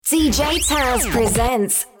DJ Taz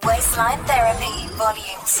presents Waistline Therapy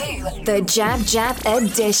Volume 2, the Jab Jab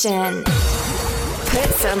Edition.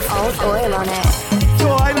 Put some old oil on it.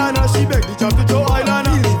 Joe Islander, she beg the jab to Joe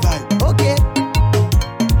Islander. Feel it vibe, okay.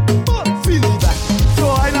 Feel it vibe.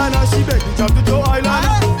 Joe Islander, she beg the jab to Joe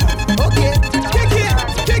Islander. Okay, kick it.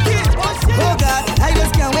 Oh God, I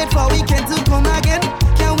just can't wait for weekend to come again.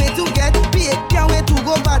 Can't wait to get paid, can't wait to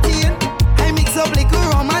go partying. I mix up liquor,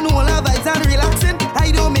 rum and all the vibes and relaxing.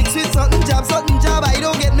 I don't mix with something jab, I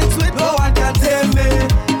don't get mixed with. No one can tell me,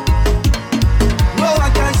 no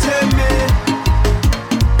one can shame me.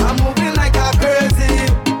 I'm moving like a crazy,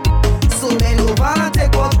 so bend over and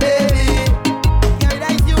take up, baby. Yeah,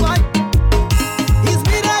 that's you, boy. It's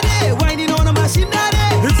me that day, winding on a machine that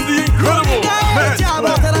day. It's the incredible man. Jab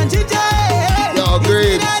hotter than ginger. Y'all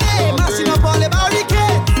great. It's me that day, mashing up all the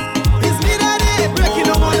barricades. It's me that day, breaking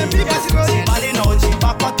up all the people.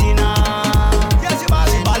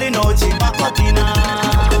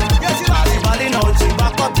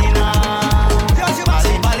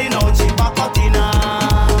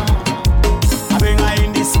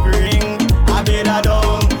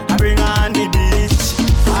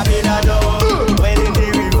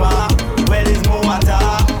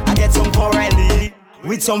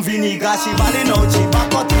 With some vinegar, she balling out, she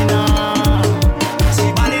bacotina.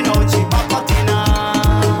 She balling out, she bacotina.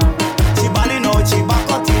 She balling out, she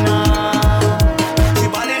bacotina. She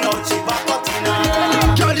balling out, she bacotina.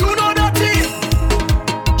 Girl, you know that thing.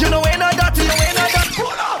 You know ain't not that thing, you ain't not that.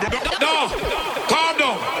 No, calm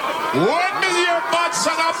down. When me hear bad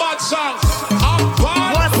song, bad song.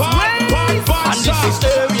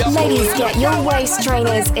 Ladies, get your waist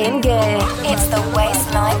trainers in gear. It's the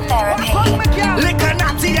Waistline Therapy. Liquor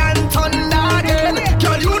natty and thunder again.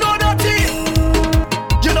 Girl, you know that thing.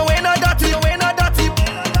 You know ain't not dirty, you ain't not dirty.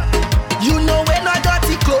 You know ain't not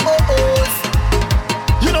dirty clothes.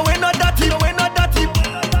 You know ain't not dirty, you ain't not dirty.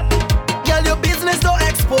 Girl, your business don't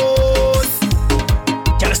expose.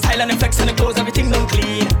 Girl, the style and the flex and the clothes, everything done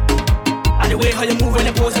clean. And the way how you move when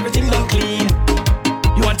you pose, everything done clean.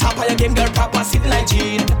 You on top of your game, girl, proper sitting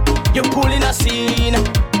hygiene. You're pulling a scene.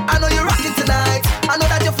 I know you're rocking tonight. I know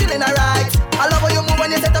that you're feeling alright. I love how you move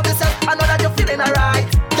when you set up yourself. I know that you're feeling alright.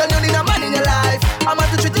 Girl, you need a man in your life. I'm out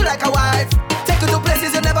to treat you like a wife. Take you to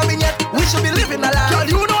places you've never been yet. We should be living a life. Girl,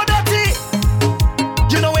 you know dirty.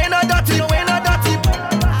 You know ain't not dirty, you ain't not dirty.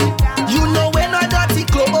 You know ain't not dirty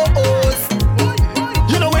clothes.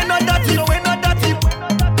 You know ain't not dirty, you ain't not dirty.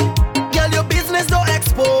 Girl, your business don't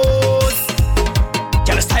expose.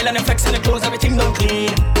 Girl, the style and the flex and the clothes, everything done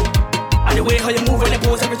clean. And the way how you move when you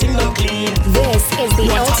pose, everything done clean. This is the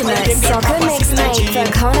ultimate soccer mixtape for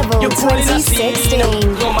Carnival 2016.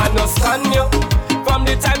 No man no stand you. From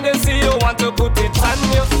the time they see you, want to put it on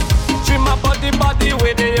you. Trim a body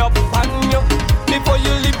where they up on you. Before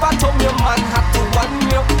you leave at home, your man have to warn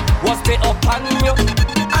you. What's they up on you?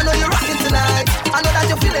 I know you're rocking tonight. I know that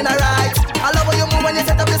you're feeling alright. I love how you move when you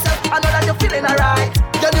set up yourself. I know that you're feeling alright.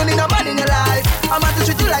 Girl, you need a man in your life. I'm out to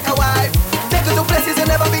treat you like a wife. Take you to places you've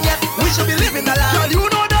never been yet. We should be living a life. Girl, you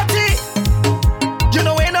know dirty. You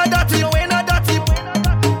know ain't not dirty, you ain't not dirty.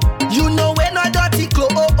 You know ain't not dirty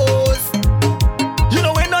clothes. You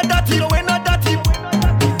know ain't not dirty, you ain't not dirty.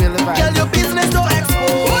 Girl, your business don't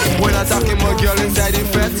expose. When I talking about girl inside the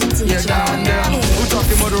fete, yeah, down them. We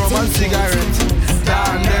talking about rum and cigarette,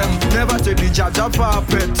 down them. Never take the jab for a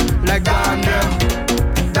pet, like down them,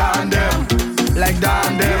 like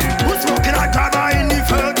down them. Who's smoking a grabber in the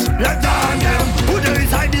fete, like down them. Who there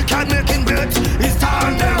inside the can making bets, it's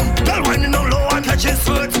down them. Girl whining down low and catching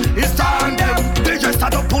sweat, it's down them. They just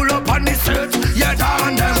start to pull up on the set, yeah,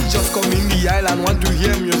 down them. She just come in the island, want to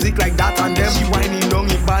hear music like that and them. She whining down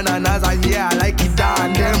in bananas and yeah, I like it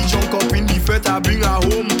down them. Junk up in the fete, I bring her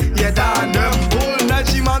home, yeah, down them. Whole night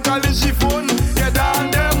she man calling she phone, yeah, down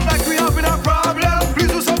them. Like we having a problem, please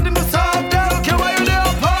do something to solve them. Okay, why you there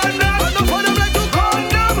upon them? But no for them like to con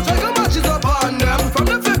them. Try to match it up on them. From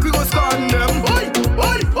the fake we go scorn them. Oi,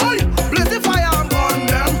 blaze the fire and burn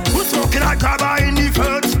them. Who's smoking a grabber in the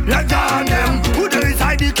fete, like down them. Who there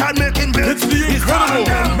inside the can making bets, it's down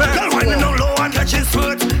them. Girl whining down low and catching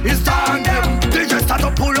sweat, it's down them. They just start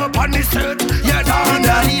to pull up on the set, yeah, down them.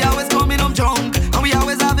 Daddy always coming up drunk, and we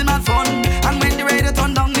always having mad fun. And when the radio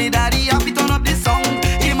turn down, me daddy happy turn up this song.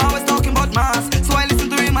 Him always talking about mass, so I listen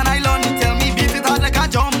to him and I learn. He tell me beat it hard like a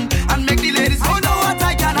jump, and make the ladies I know what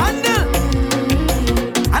I can handle.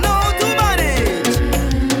 I know how to manage.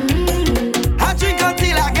 I drink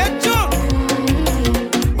until I get drunk.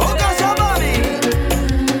 Oh gosh, I'm mommy.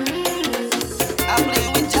 I play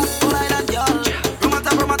with Jack, all I like y'all.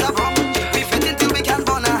 From. We fit until we can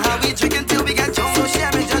burn, and how we drink until we get drunk. So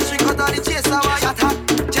share me just drink.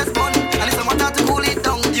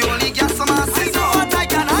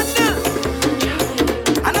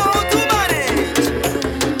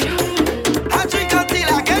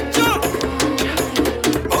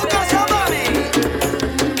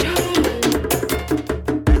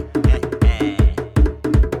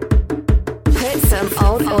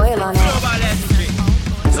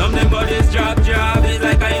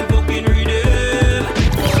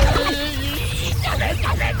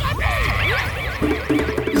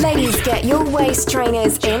 Ladies, get your waist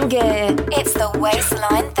trainers in gear. It's the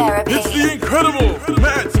Waistline Therapy. It's the incredible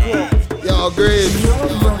Mad Squad. Yo, great. You're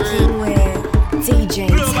rocking with DJ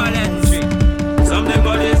Taz. Something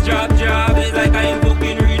about this job is like I ain't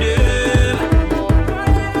booking reading.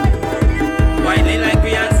 Whining like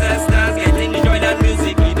we ancestors, getting the joy that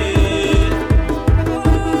music we did.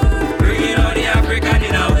 Bringing all the African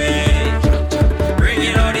in our way.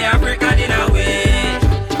 Bringing all the African in our way.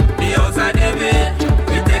 The house of David,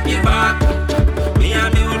 we take it back. Me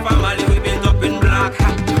and the whole family, we built up in black.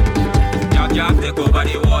 Job take over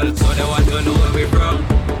the world, so they want to know where we from.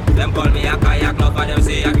 Them call me a kayak lover, them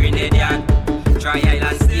say a Grenadian. Try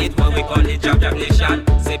Island State, what we call it Jab Nation.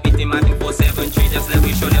 Say pity man 473, just let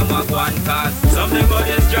me show them what one cause. Something about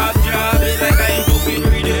this job is like I ain't booking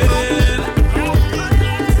reading.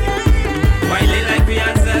 Whining like we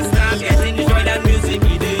ancestors, getting the joy that music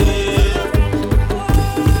we did.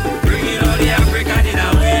 Bringing all the African in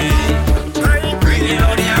our way. Bringing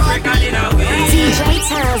all the African in our way. DJ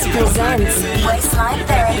Taz presents Waistline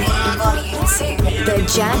Therapy Volume 2, the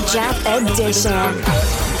Jab Edition.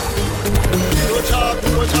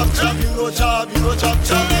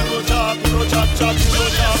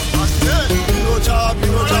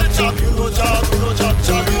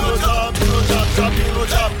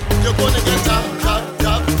 You're gonna get jab from the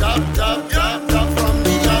jab. You're gonna get jab from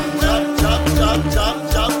the jab.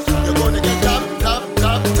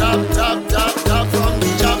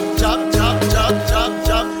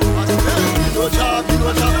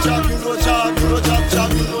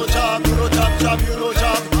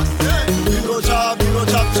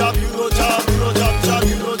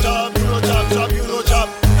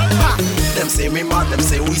 Them say me mad, them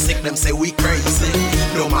say we sick, them say we crazy.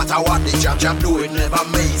 No matter what the jab do, it never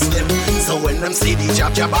amaze them. So when them see the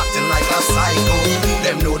jab acting like a psycho,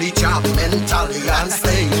 them know the jab mentally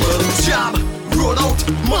unstable. Jab, roll out,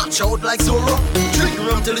 march out like Zorro. Drink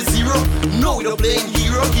rum till it's zero. No, we don't playing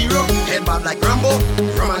hero. Head bad like Rambo.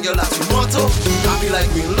 From a girl that's motto. Happy like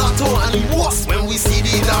Green Lotto. And it was when we see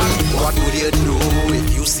the dawn. What would you do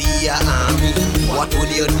if you see your army? What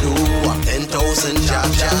would you do? 10,000 jab.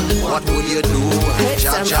 What would you do?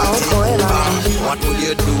 Jab take over. What would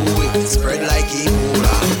you do if it spread like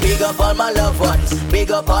Ebola? Big up all my loved ones,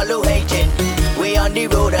 big up all who hating. We on the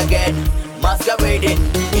road again, masquerading.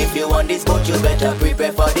 If you want this boat, you better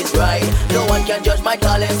prepare for this ride. No one can judge my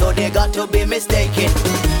talent, so they got to be mistaken.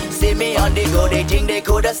 See me on the go, they think they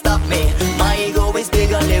coulda stopped me. My ego is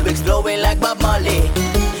big and lyrics flowing like Bob Marley.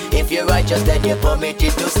 If you're righteous, then you're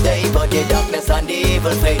permitted to stay, but the darkness and the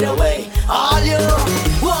evil fade away. All you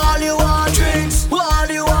want drinks, all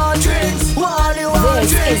you want drinks, all you want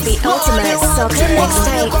This drinks. is the ultimate soccer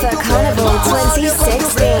mixtape for Carnival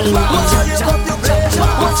 2016.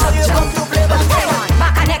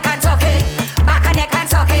 Back a neck and tuck it, back a neck and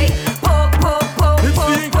tuck it. Poke, poke, poke, It's the poke,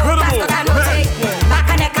 poke. incredible That's what I know take. Back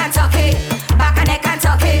a neck and tuck it, back a neck and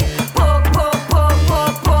tuck it. Poke, poke, poke,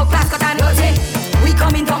 poke, poke. That's what I know take. We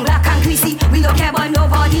coming down black and greasy. We don't care about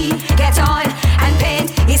nobody. Get on and pain.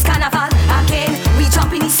 It's carnival again. We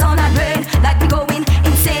jump in the sun and rain like we going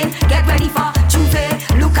insane. Get ready for Juve.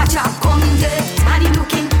 Look at Jab coming here, and he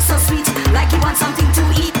looking so sweet, like he wants something to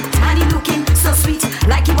eat. And he looking so sweet,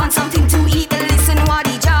 like he wants something to eat. Listen what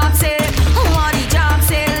the Jab say, what the Jab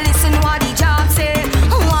say. Listen what the Jab say,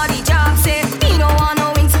 what the Jab say. Me no want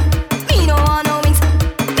no wings, me no want no wings,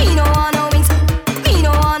 me no want no wings, me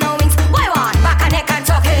no want no wings. Why want back a neck and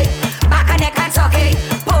tuck it, back a neck and tuck it.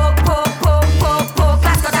 Poke, poke, poke, poke, poke.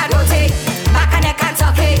 That's what I don't take. Back a neck and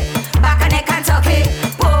tuck it, back a neck and tuck it.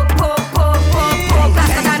 Poke, poke, poke, poke, poke.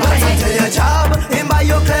 That's what I don't take. Your job, him buy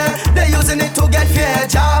your clear. They using it to get fair.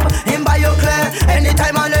 Job, him buy your clear.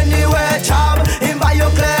 Anytime and anywhere. Job, him buy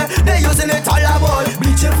your clear. They using it all about.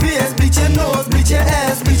 Bleach your face, bleach your nose, bleach your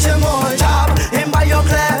ass, bleach your mouth. Job, him buy your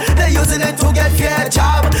clear. They using it to get fair.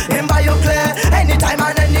 Job, him buy your clear. Anytime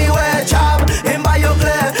and anywhere. Job, him buy your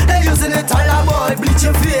clear. They using it all about. Bleach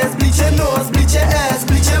your face, bleach your nose, bleach your ass,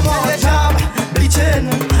 bleach your mouth. Job, bleaching.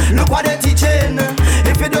 Look what they're teaching.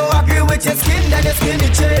 If you don't agree with your skin, then your skin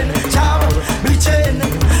is chain. Job, bleaching.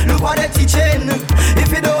 Look what they're teaching.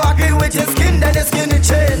 If you don't agree with your skin, then your skin is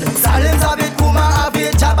chain. Silence of it, Kuma have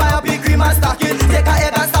it. Jab I have it, cream and stack it. Take a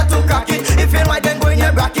egg and start to crack it. If you're white, then go in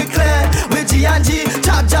your bracket clear. With G&G,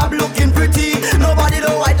 Jab looking pretty. Nobody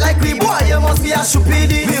don't white like we, boy, you must be a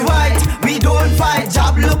stupidity. We white, we don't fight.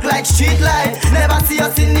 Jab look like street light. Never see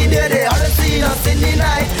us in the day, they always see us in the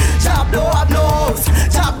night. Jab don't have no house,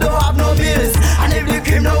 Jab don't have no bills. And if the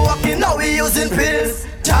cream no working, now we using pills.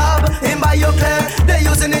 Jab, him buy your clear. They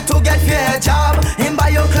using it to get fair. Jab, him buy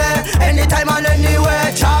your clear. Anytime and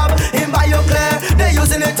anywhere. Jab, him buy your clear. They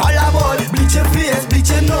using it all about. Bleach your face,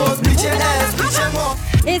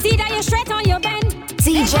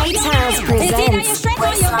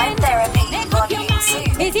 Waistline Therapy Volume 2,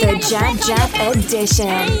 the Jab Jab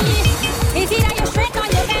edition. Is it that you're straight on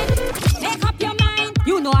your bend? Make up your mind.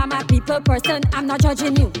 You know I'm a people person, I'm not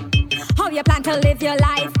judging you. How you plan to live your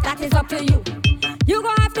life, that is up to you. You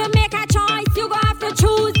gon' have to make a choice, you gon' have to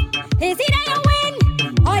choose. Is it that you win,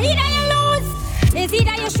 or is it that you lose? Is it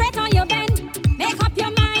that you're straight on your bend? Make up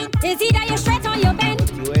your mind. Is it that you're straight on your bend?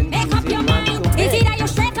 Make up your mind. Is it that you're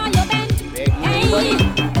straight on your bend? Hey,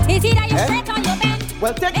 is it that you're straight on your bend?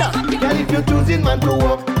 Well, take that. Girl, if you're choosing man to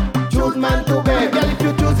walk, choose man to beg. Girl, if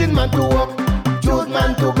you're choosing man to walk, choose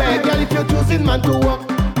man to beg. Girl, if you're choosing man to walk,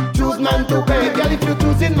 choose man to beg. Girl, if you're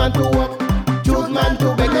choosing man to walk, choose man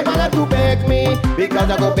to beg. No bother to beg me, because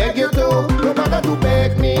I go beg you too. No bother to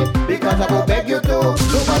beg me, because I go beg you too.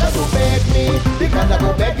 No bother to beg me, because I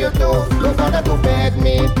go beg you too. No bother to beg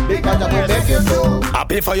me, because I go beg you too. I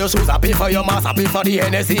pay for your shoes, I pay for your mask, I pay for the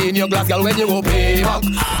Hennessy in your glass, girl, when you go pay back.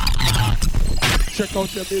 Check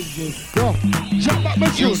out your business. Yo, jump up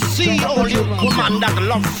with you. See all you women that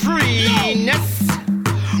love freeness.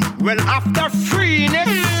 Well, after freeness,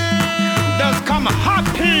 does come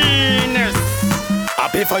happiness. I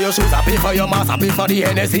pay for your shoes, I pay for your mask, I pay for the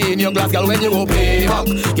Hennessy in your glass, girl, when you go pay back.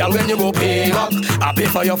 Girl, when you go pay back. I pay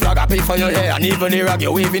for your flag, I pay for your hair, and even the rag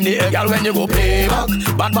you wave in the air, girl, when you go pay back.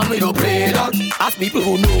 Bad man, we don't play that. Ask people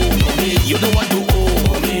who know me, you don't want to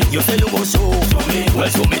owe me. You say you go show me, well,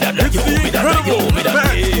 show me that leg, you owe me that leg, you owe me that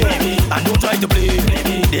leg. And don't try to play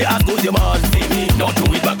me. They ask who's your man, don't do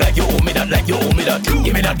it back like you owe me that, like you owe me that.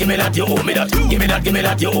 Give me that, you owe me that. Give me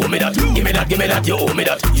that, you owe me that. Give me that, you owe me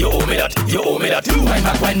that. You owe me that, you owe me that.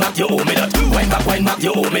 Wine back, you owe me that. Wine back,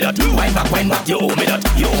 you owe me that. Wine back, you owe me that.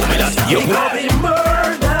 You owe me that. You owe me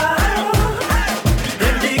murder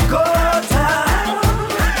in the gutter.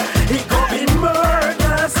 It could be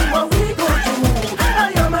murder. See what we go do. I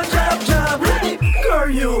am a jab with the girl.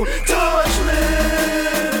 You touch me,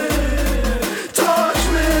 touch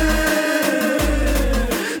me,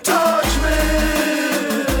 touch me.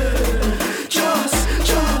 Just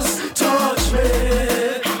touch me.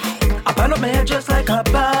 I burn up my head just like a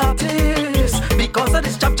Baptist because of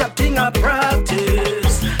this chop thing I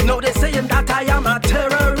practice. No, they saying that I am a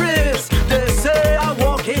terrorist. They say I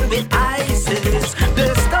walk in with ISIS.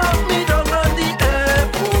 They stop me down on the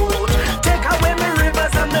airport, take away my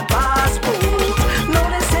rivers and the passport. No,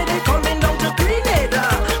 they say they coming down to Grenada.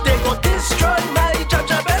 They go destroy my Jab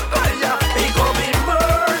empire. It go be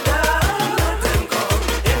murder. Let them go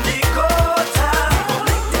in the gutter.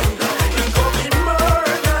 It go be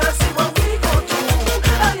murder. See what we go do.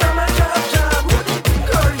 I am a Jab with the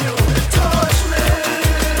girl. You touch me,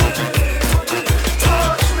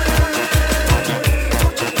 touch me,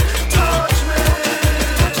 touch me,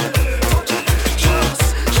 just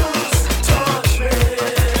touch me.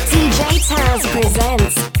 DJ Taz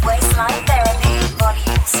presents Waistline Therapy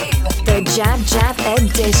Volume 2, the Jab Jab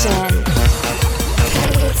edition.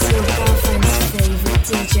 It's your girlfriend's favorite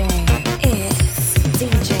DJ. It's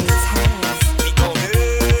DJ Taz.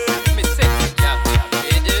 Put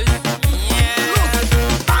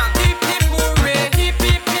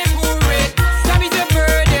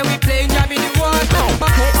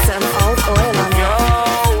some old oil on it.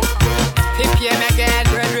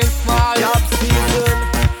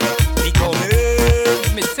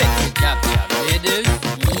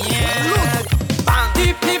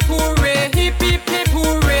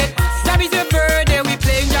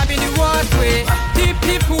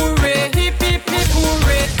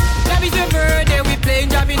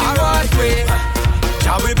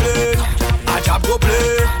 Jab we play, a jab go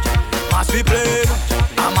play. Mass we play,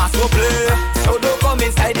 a mass go play. So don't come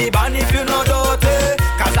inside the band if you know dirty.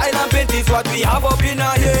 Cause Island Paint is what we have up in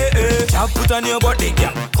a here. Jab put on your body,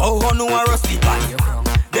 girl. Go on to a rusty band.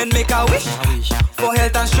 Then make a wish for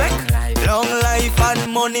health and strength, long life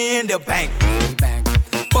and money in the bank.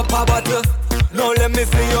 Pop a bottle, now let me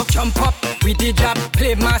see you jump up with the jab,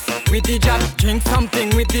 play mass with the jab, drink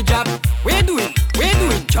something with the jab. We do it,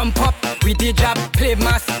 jump up with the jab, play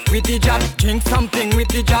mass with the jab, drink something with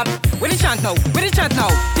the jab. With the chant now,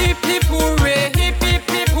 hip hip hooray, hip hip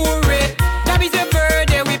hip hooray. Jab is a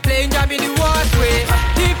birthday, we playing jab in the worst way.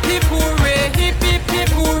 Hip hip hooray, hip hip hip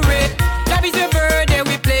hooray. Jab is a birthday,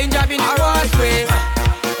 we playing jab in the worst way.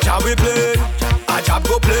 Jab we play, a jab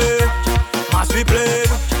go play. Mass we play,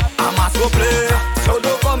 a mass go play. So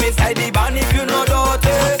don't come inside the band if you know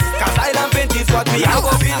dirty. Cause Island Paint is what we have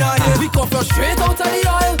up in our head. We come from straight out of the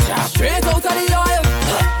oil, straight out of the oil.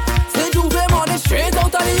 St. Juve money straight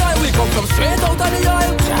out of the oil. We come from straight out of the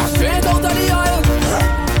oil, straight out of the oil.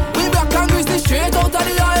 We black and greasy straight out of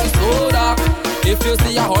the oil. So dark, if you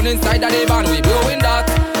see a hole inside of the band, we blowing that.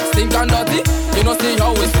 Stink and dirty, you know see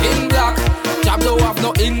how we skin black. Jab don't have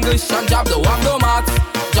no English and Jab don't have no maths.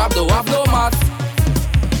 Jab don't have no maths.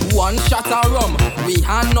 One shot of rum, we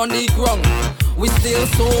hand on the ground. We still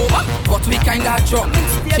sober, but we kinda drunk.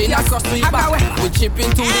 Chain across we back, we chip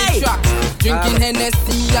into the track. Drinking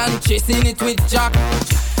Hennessy and chasing it with Jack.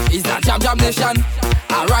 Is that Jab Jab Nation?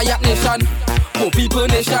 A riot nation? Poor people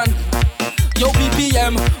nation? Yo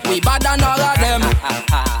BPM, we bad than all of them.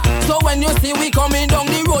 So when you see we coming down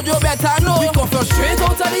the road, you better know we come from straight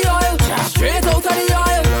out of the oil, straight out of the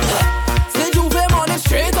oil. Say Juve money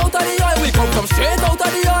straight out of the oil. We come from straight out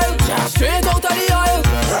of the oil, straight out of the oil.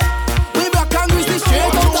 We black and greasy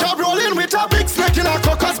straight out of the oil. Rolling with a big snake in a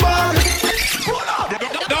cocker's bag.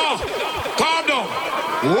 No, calm down.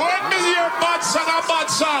 What is your bad song? A bad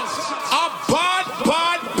song? A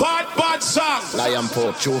bad song. Lion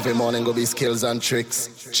Pope, Juve morning go be skills and tricks.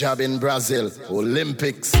 Jab in Brazil,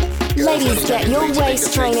 Olympics. Ladies, get your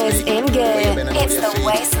waist trainers in gear. It's the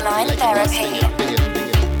Waistline Therapy.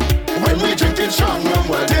 When we drinking strong rum,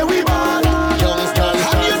 well, there we ball. Youngsters,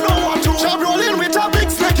 and you know what to. Jab rolling with a big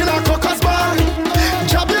snake in a cocker's bag.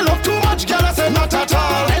 Jab you love too much, girl, I said not at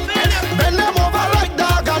all. Bend them over like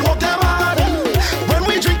dog and hug them hard. When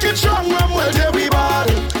we drinking strong rum, well, there we ball.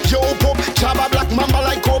 Yo, Pope, Jab a black mamba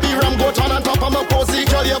like Kobe Ram. Go turn on top of my posy.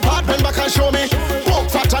 Girl, your part, bend back and show me. Poke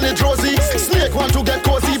fat and it rosy. Snake want to get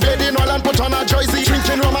cozy. Bathing oil and put on a jersey.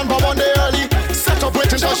 Drinking rum and bob on the early. Set up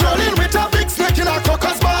waiting to rolling with a big snake in a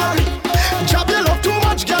cocker's bag. Jab you love too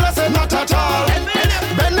much, girl, I said not at all.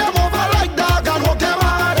 Bend them over like dog and hug them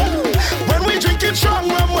hard. When we drink it strong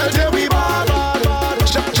rum, well, there we ball.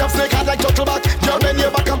 Jab snake hard like turtle back. Girl, bend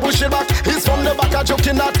your back and push it back. He's from the back, I'm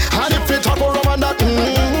joking that. And if it talk rum and that,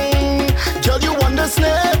 girl, you want the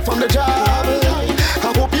snake from the jab.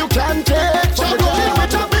 I hope you can take from the jab.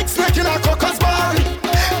 With a big snake in a cocker's bag.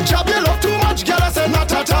 Jab you love too much, girl, I said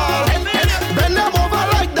not at all. Bend them over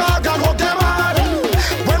like dog and hug them hard.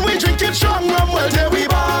 When we drinking strong rum, well, there we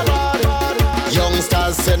ball.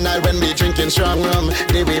 Youngsters said night when we drinking strong rum.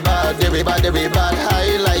 They we bad, they we bad, they we bad.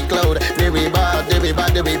 High like cloud. They we bad, they we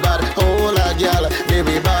bad, they we bad. Oh, la girl. They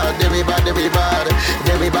we bad, they we bad, they we bad.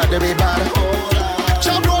 They we bad, they we bad. Oh, la.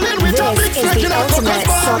 Jab rolling with a big snake in a ultimate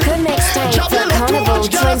soccer mixtape for Carnival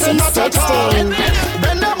 2016.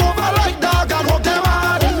 Bend them over like dog and hug them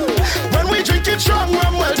hard. When we drinking strong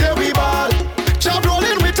rum, well, there we ball. Jab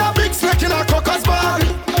rolling with a big snake in a cocker's bag.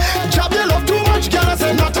 Jab you love too much, girl, I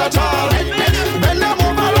said not at all. Bend them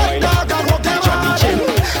over like dog and hug them hard.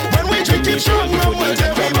 When we drinking strong rum, well,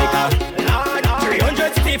 there we ball.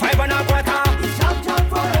 365 and a quarter.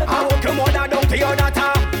 I walk your mother down to your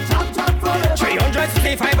daughter.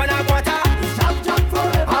 365 and a quarter.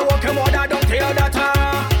 I walk your mother down to your daughter.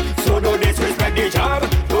 So don't disrespect the job.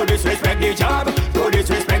 Don't disrespect the job. Don't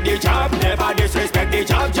disrespect the job. Never disrespect the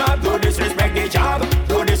job. Don't disrespect the job.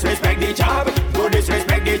 Don't disrespect the job. Don't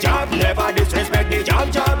disrespect the job. Never disrespect the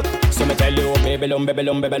job. So me tell you, babylon,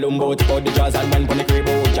 bout the jaws and man pon the crib.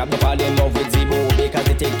 Job the fall in love with Zibo because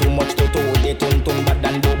they take too much to do. They tun bad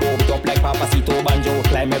than bobo. Beat up like Papacito Banjo.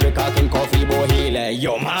 Climb every cock in coffee boy heel.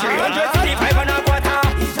 Yo man. 365 and a quarter.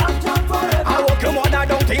 I walk your mother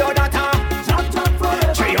down to your daughter.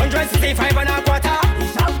 365 and a quarter.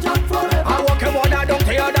 I walk your mother down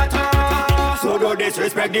to your daughter. So don't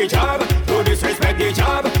disrespect the job. Don't disrespect the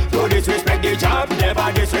job. Don't disrespect the job.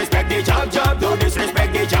 Never disrespect the job. Don't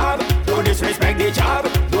disrespect the job. Don't disrespect the job.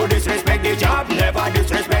 Don't disrespect the job. Never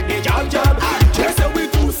disrespect the job. They say we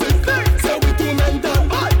too sick. Say we too mental.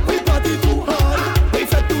 We party too hard. We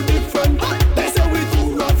fed too different. They say we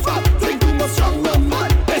too rough. Drink too much strong rum.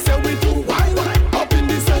 They say we too wild. Up in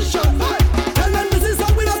the session. Tell them this is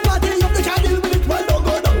how we just party. Up the can't deal with it. Well, don't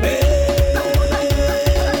go down there.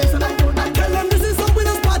 Tell them this is how we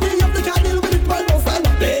just party. Up the can't deal with it. Well, don't stand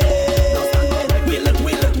up there. We let.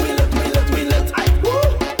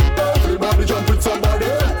 Everybody jump with somebody.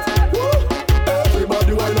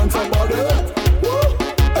 Everybody whine on somebody.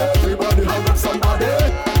 Everybody hug up somebody.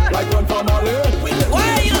 Like one family.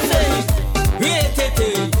 Why you say?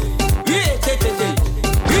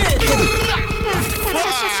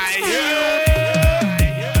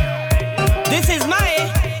 This is my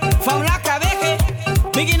from La Cabeke.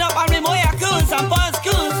 Bigging up on Rimoya Coons and Pons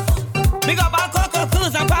Coons. Big up on Coco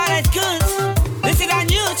Coons and Paradise Coons. This is a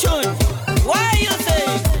new tune. Why you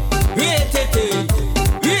say?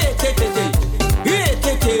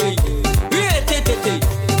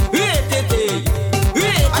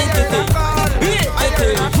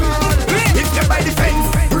 If you buy the fence,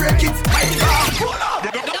 break it.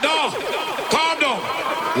 No, calm down.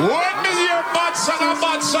 What is your bad song? A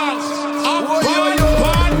bad song? A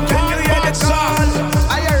bad song.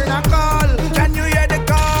 I heard a call. Can you hear the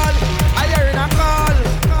call? I heard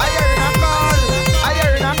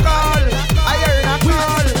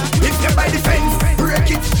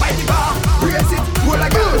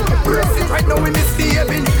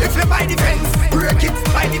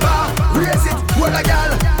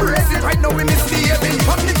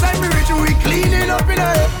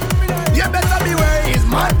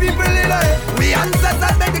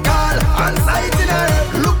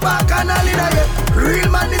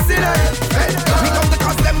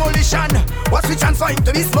action. What's the chance for him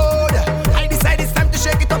to be smooth? I decide it's time to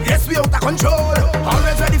shake it up, yes, we out of control.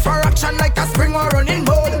 Always ready for action like a spring or running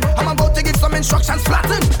mode. I'm about to give some instructions,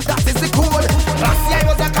 flatten, that is the code. Last year I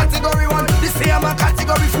was a category 1, this year I'm a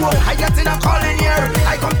category 4. I get in a calling here,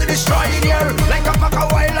 I come to destroy in here. Like a pack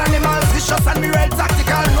of wild animals, vicious and me real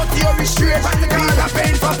tactical. No theory straight, practical. Beat a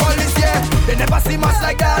pain for police, yeah. They never see us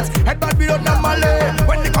like that, head bad without normally.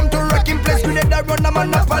 When they come to wrecking place, grenade that run a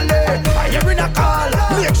monopoly. I hear in a call,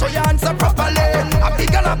 make sure you answer properly. A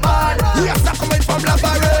big and a bad, yes, I'm coming from La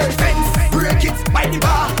Barre. Fence, break it, by the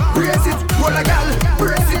bar, brace it, roll a gal,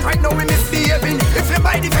 brace it. Right now we misbehaving, if you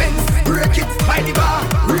by the fence, break it, by the bar,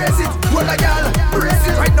 brace it, roll a gal, brace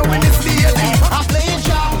it. Right now we misbehaving. I'm playing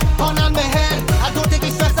job, on my head. I don't think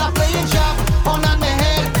it's stress, I'm playing job, on my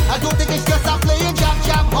head. I don't think it's stress, I'm playing job,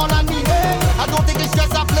 on me head. I don't think it's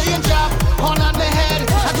stress, I'm playing job, on my head.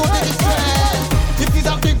 I don't think it's stress. If he's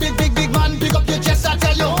a big man, big up your chest, I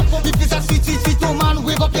tell you. If he's a sweet woman,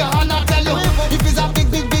 wave up your hand, I tell you. If he's a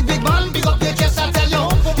big man, big up your chest, I tell you.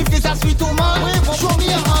 If he's a sweet woman, show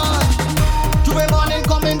me your hand. Juve morning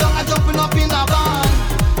coming down, I jumping up in a van.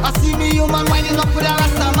 I see me human winding up with a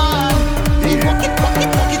rasta man. He pocket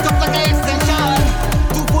up like an extension.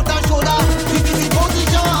 2 foot and shoulder, 50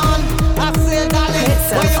 position. I say, darling,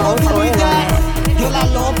 why you won't do me that? Girl, I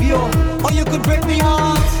love you, or you could break me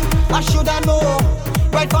heart. I shoulda know,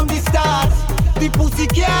 right from the start. The pussy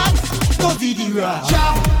cat, go do the rap.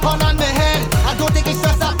 Job on my head, I don't think it's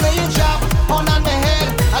stress, I'm playing job. On my head,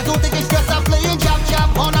 I don't think it's stress, I'm playing job.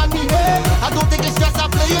 On me head, I don't think it's stress, I'm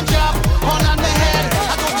playing job. On my head,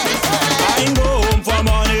 I don't think it's stress. I ain't go home for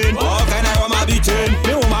morning, all kind of rum a beating.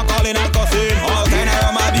 Me woman calling and cussing, all kind of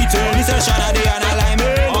rum a beating. This is Shanady and a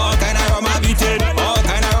liming, all kind of rum a beating. All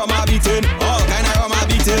kind of rum a beating, all kind of rum a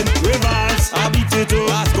beating. Rivers, I beat it too.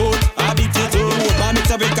 Ascot, I beat it too. Man mix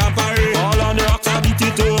up with Campari, all on the rocks, I beat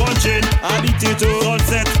it too. Punching, I beat it too.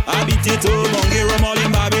 Sunset, I beat it too. Mungie rum all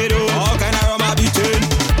in Barbados, all kind of rum a beating.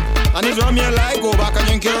 And if rum you like, go back and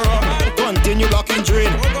drink your rum. Continue blocking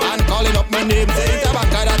drain and calling up my name. Say it's a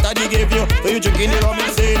banker that I gave you, so you drinking the rum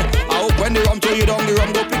insane. I hope when the rum throw you down, the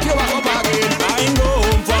rum go pick you back up again. I ain't go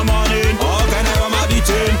home for morning, all kind of rum a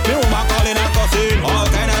beating. Me woman calling and cussing, all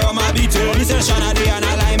kind of rum a beating. This is Shanady and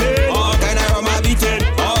a liming, all kind of rum a beating.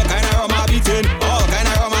 All kind of rum a beating, all kind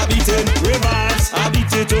of rum a beating. Rivers, I beat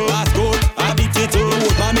it too. Ascot, I beat it too.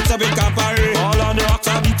 Man mix up with Campari, all on the rocks,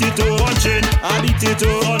 I beat it too. Punching, I beat it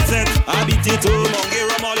too. Sunset, I beat it too. Mungie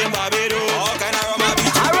rum all in Barbados, all kind of rum a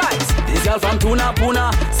beating. Alright, this girl from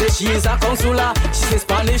Puna, say she is a consular. She say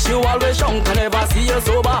Spanish, you always drunk, can never see you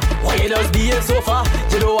sober. Why you just behave so far?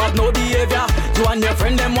 You don't have no behavior. You and your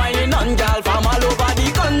friend them whining on girl from all over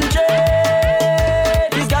the country.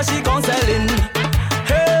 This girl she gon' selling,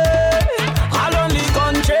 hey, all on the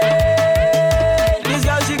country. This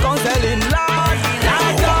girl she gon' selling, Lord.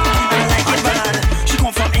 Like it bad. She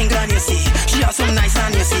come from England, you see. She has some nice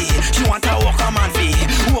and you see. She want to walk a man fee.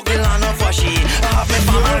 Walk the land of her she. I have my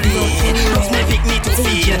family. Plus me pick me to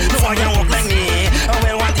feed. No one can walk like me. I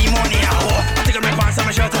will want the money. I take off my pants and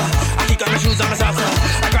my shirt. I kick off my shoes and my socks.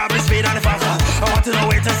 I grab the spade and the fact. I want to know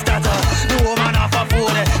where to start. The woman off her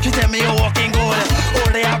food. She tell me you're walking good.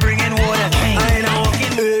 All day I bringing wood. I ain't a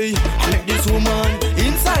walking. Hey, I met this woman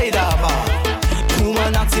inside a bar. The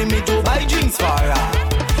woman asking me to buy drinks for her.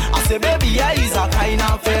 I say, baby, I is a kind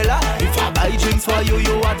of fella. If I buy drinks for you,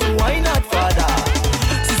 you want to why not father?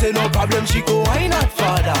 She say no problem, she go why not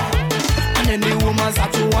father? And then the woman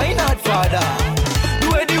start to why not father? The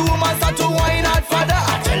way the woman start to why not father?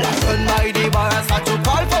 I tell her run by the bar and start to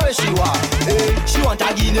call for where she want. Hey, she want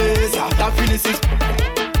a Guinness after finishes.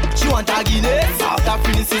 She want a Guinness after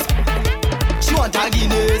finishes. She want a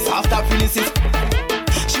Guinness after finishes.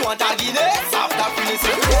 She want a Guinness after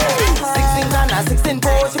finishes. 16 can and 16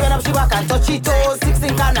 pose. She went up, she back and touch it toes.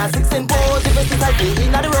 16 can and 16 pose. If it's like the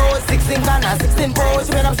in the road. 16 can and 16 pose.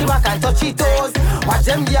 She went up, she back and touch it toes. Watch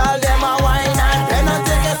them girl, them a wine and then and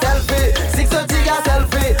take a selfie. 6:30 a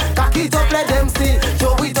selfie. Cock it up, let them see.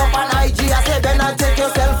 Show it up on IG. I say then and take your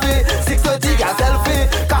selfie. 6:30 a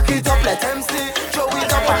selfie. Cock it up, let them see. Show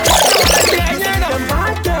it up on IG. Them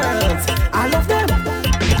bad girls, I love them.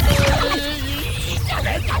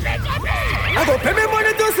 I go pay me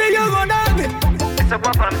money to see you run on me. Mr.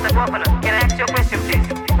 Guapana, can I ask you a question, please?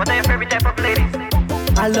 What are your favorite type of ladies?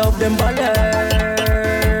 I love them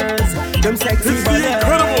ballers, them sexy ballers.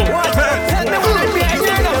 Incredible. Tell me what I mean.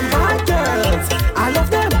 Them bad girls, I love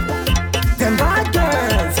them. Them bad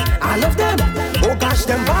girls, I love them. Oh gosh,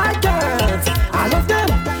 them bad girls, I love them.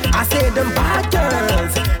 I say them bad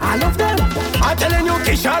girls, I love them. I'm telling you,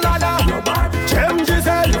 Kisha Lada, Jem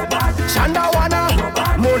Giselle, Shanda Wana,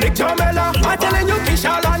 Monique Jamela. I'm telling you,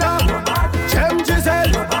 Kisha Lada,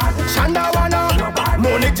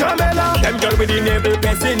 with the navel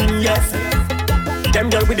pressing, yes.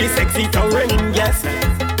 Them girl with the sexy tongue ring, yes.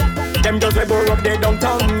 Them girls we bore up their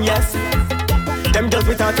downtown, yes. Them girls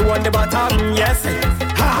with tattoo on the bottom, yes.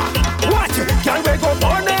 Ha! Watch! Girl we go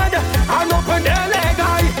cornered and open their leg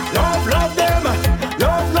eye. Love them,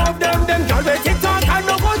 love them. Them girl we TikTok and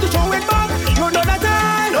no want to show it back. You know that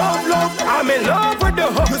I love. I'm in love with the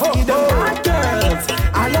bad girls.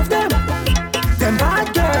 I love them. Them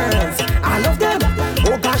bad girls. I love them.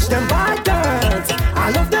 Oh gosh, them bad girls. I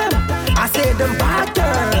love them. I say them bad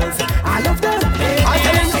girls. I love them. I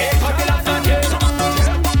tell them.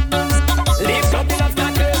 Lift up the love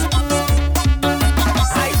started.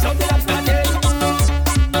 Ice up the love started.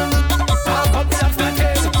 Up the love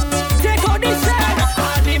started. Take out the shell.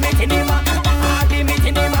 All the meat in the back. All the meat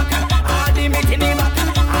in the back. All the meat in the back.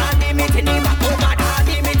 All the meat in the back. Oh God, all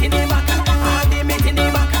the meat in the back. All the meat in the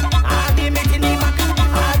back. All the meat in the back.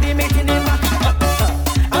 All the meat in the back.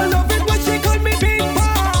 I love it when she call me Big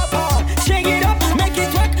Papa. Shake it up, make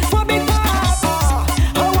it work for Big Papa.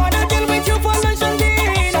 I wanna deal with you for lunch and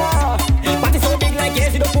dinner. But it's so big like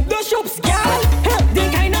yes, you don't cook those shops, girl. The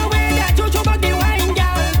kind of way that you show back the wine,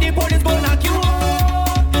 girl. The police gon' knock you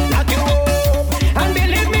up. And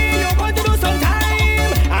believe me, you're going to do some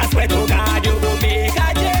time. I swear to God, you will make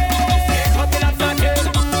a change. Lift up the love started.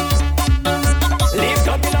 Lift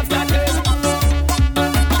up the love started.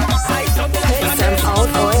 Ice up the love Put started. some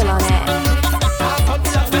old oil on it. Up the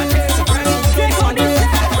love started. Take on the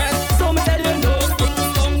shell. So me tell you no things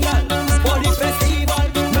come, girl. For the festival,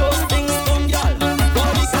 no things come, girl. For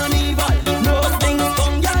the carnival, no things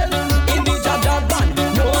come, girl. In the job band,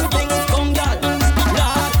 no things come, girl.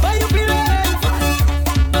 Lord, how you feeling?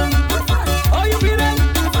 How you feeling?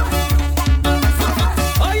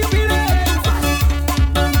 How you feeling?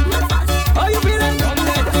 How you feeling? Come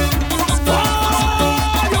dead. Oh,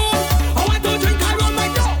 you. I want to drink I run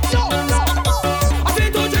right now. I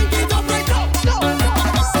feel to drink it up right now.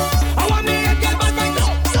 I want me to get back right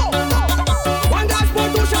now. One glass pour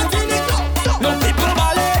two shots in it now. No people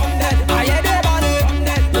ballet. Come dead. I hear they ballet. Come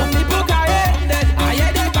dead. No people cry. Come dead. I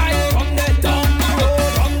hear they cry. Come dead. Down the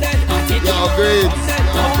road. Come dead. I take it. Come dead.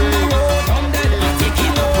 Down the road. Come dead. I take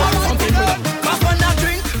it. Some people. Cause when I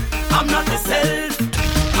drink, I'm not myself.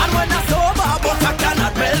 And when I sober, but I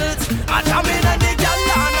cannot melt. I jam in and the girl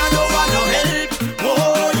and I don't want no help.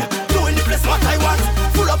 Oh, yeah, doing the place what I want.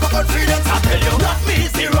 Full of confidence, I tell you. Not me,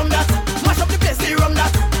 zero that. Mash up the place, zero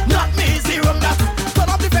that. Not me, zero that. Turn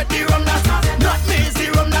up the bed, zero that. Not me,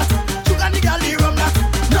 zero that. Sugar the girl, zero that.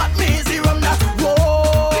 Not me, zero that.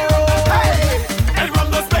 Whoa, hey, everyone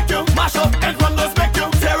goes back you. Mash up, everyone goes back you.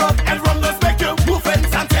 Tear up, everyone goes back you. Move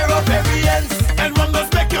ends and tear up every ends. Everyone goes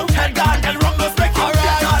back you. Head gone, everyone goes back you.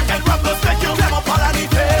 Head gone, everyone goes back you. Climb up all of the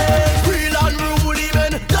fence. Real and rude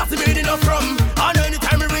even. That's the meaning of from. And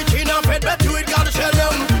anytime we reach in and fed back to it, gotta shell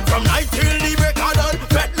them. From night till the break of dawn,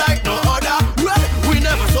 fed like no other. Well, we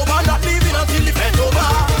never sober, not leaving until the fed over.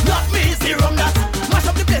 Not me, zero that. Mash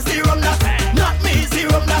up the place, zero that. Not me,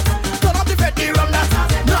 zero that. Turn up the fed, zero that.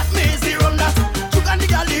 Not me, zero that. Sugar the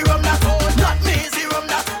girl, zero that. Not me, zero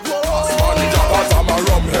that. Whoa. Cause I'm a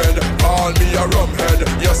rumhead, call me a rumhead.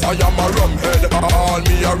 Yes, I am a rumhead, call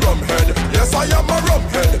me a rumhead. Yes, I am a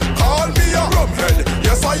rumhead, call me a rumhead.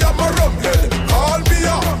 Yes, I am a rumhead, call me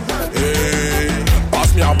a. Hey, pass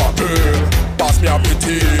me a bottle, pass me a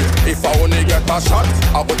pity. If I only get a shot,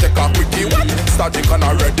 I go take a quickie. Static and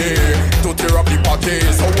I'm ready to tear up the party.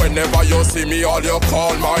 So whenever you see me, all you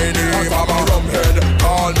call my name. I'm a rumhead,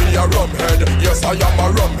 call me a rumhead. Yes, I am a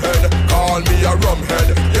rumhead, call me a rumhead.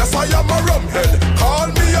 Yes, I am a rumhead, call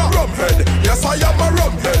me a rumhead. Yes, I am a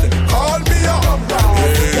rumhead, call me a.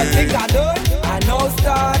 You think I done? I know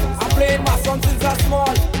start. I'm playing my song since I'm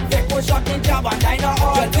small. Take one shot in jab and dine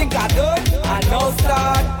all. You think I done? I know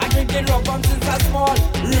start. I'm drinking rum from since I'm small.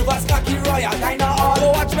 Rivers, Kaki, Royal, dine all.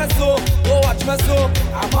 Go watch me so, go watch me so.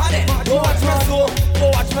 I'm on it. Go watch me so, go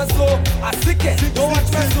watch me so. I sick it. Go watch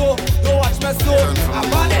me so, go watch me so.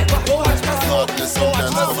 I'm on it. Go watch me so, go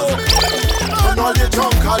watch me so. When all you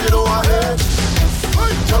drunk, all you do I hate.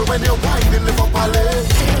 Girl, when you whining, live up a leg.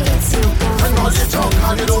 When all you drunk,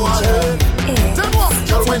 all you do I hate.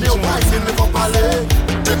 Girl, when you whining, live up a leg.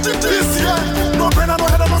 This year, no brain, no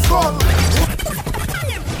head, no skull.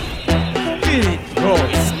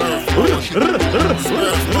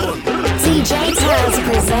 DJ Taz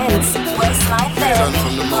presents Waistline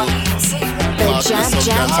Therapy Volume 2, the Jab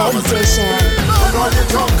Jab Edition. When all you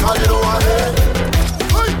drunk, all you do I hate.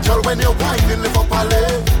 Girl, when you whining, live up a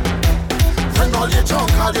leg. When all you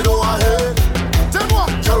drunk, all you do I hate.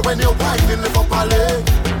 Girl, when you whining, live up a leg.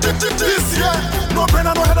 This year, no brain,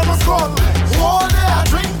 no head, no skull. All day I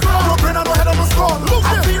drink rum, no brain, no head, no skull.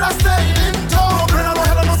 I feel I staying in touch.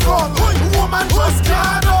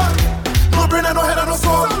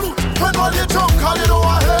 all you know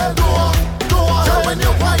I hate. Girl, when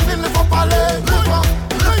you're whining, lift up a leg.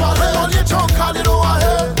 When all you drunk, all you know I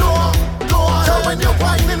hate. Girl, when you're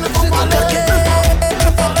whining, lift up a leg.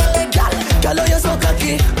 Girl, you're so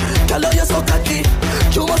cocky. Girl, you're so cocky.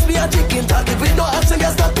 You must be a chicken tacky. With no action,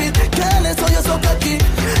 you stop it. Girl, you're so cocky.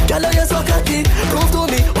 Girl, you're so cocky. Prove to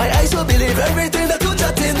me why I should believe everything that you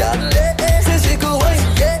chatting. Say she could wine,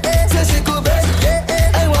 say she could beg.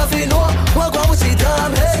 I want to know what go she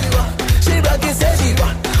damn hey. She bragging, say she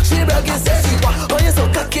say she. Oh, you're so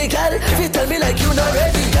cocky, girl. If you tell me like you not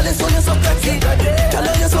ready, girl, you're so cocky. Girl,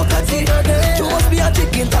 you're so cocky. You must be a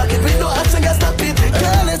chicken tacky. With no action, you stop it.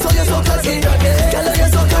 Girl, you're so cocky. Girl,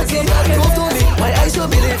 you're so cocky. Prove to me why I should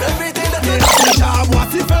believe everything that you job.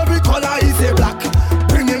 What if every color is a black?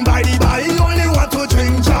 Bring him by the bar, he only want to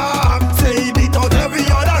drink job. Say he beat out every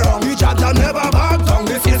other wrong. He job that never back down.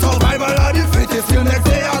 This is survival of the fittest. Till next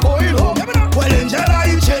day I going home. Well, Angela,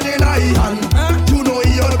 he chilling in his hand. You know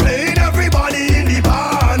he all playing everybody in the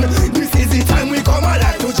band. This is the time we come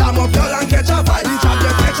alive to jam up y'all and catch a fight. He job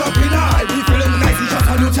just catch up in a high. He feeling nice, he just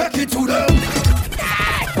want to take it to them.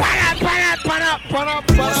 I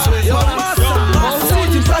know that I see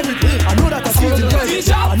it in private. I know that I see it in private.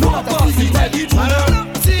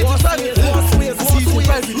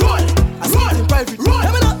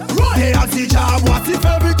 They ask the job, what if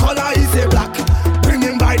every color is a black? Bring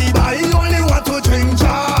him by the bar, he only want to drink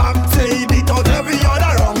job. Say he beat out every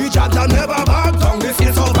other wrong. He job that never back down. This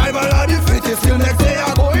is survival of the fittest. Till next day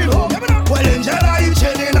I going home. Well, Angela, he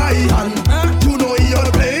chilling in his hand. You know he all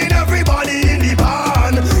playing everybody in the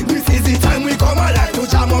band. This is the time we come alive to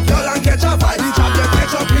jam up y'all and catch a fight. He job just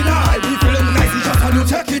catch up in a high. He feeling nice, he just want to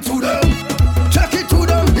take it to them. Take it to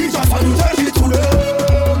them, he just want to take it to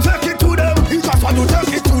them. Take it to them, he just want to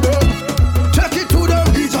take it to them. Take it to them,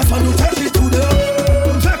 he just want to take it to them.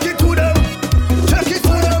 Take it to them, take it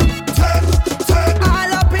to them. Take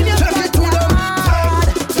All up in your take it to them.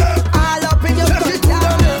 Take all up in your take it to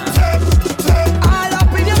them. Take all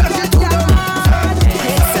up in your Put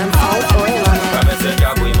some olive oil on it. Promise a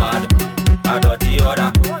job we mad. A dirty order.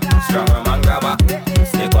 Stronger man grabber.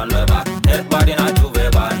 Stick on the back. Head body not too very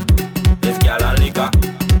bad. This girl and liquor.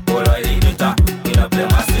 All oil in glitter. We don't play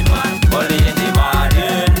massive man. Only in the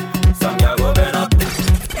morning. Some girl go burn up.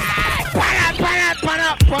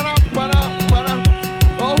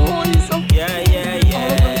 Oh, he's so Yeah.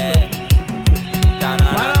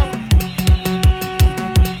 Da-na-na.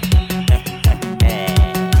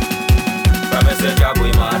 Promise a job we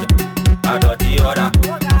mad. A dirty order.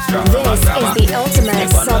 Stronger man This grabber. is the ultimate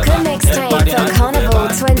Stick on the soccer back. mixtape Head body for not too Carnival very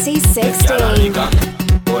bad. 2016.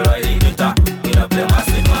 All oil in glitter. We don't play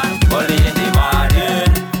massive man. Only in the morning.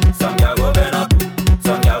 Some girl go burn up.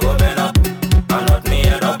 Some girl go burn up. And not me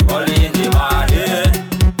end up. Only in the morning.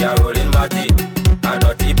 You're rolling body. A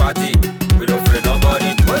dirty party. We don't afraid nobody.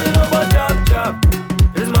 Well, you know about job.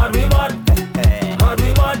 It's mad we mad. Mad we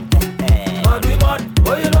mad. Mad we mad.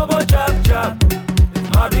 Well, you know about job.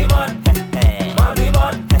 Mad we mad. Mad we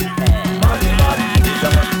mad. Mad we mad.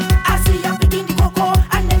 I see her picking the cocoa,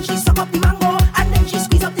 and then she suck up the mango, and then she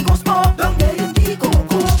squeeze up the gospel. Down there in the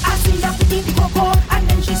cocoa. I see her picking the cocoa, and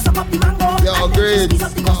then she suck up the mango, and then she squeeze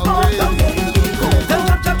up the gospel. Down there in the cocoa. Them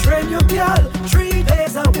chap train your girl 3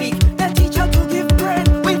 days a week. They teach her to give bread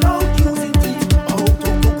without using teeth. How to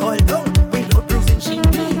cook all down without bruising she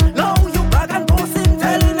need. Now you brag and boasting,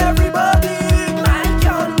 telling everybody, my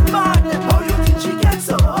girl mad. How you think she gets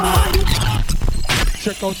so high?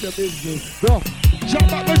 check out your business. No, jump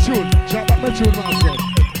back my tune, myself.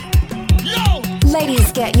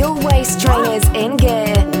 Ladies, get your waist trainers in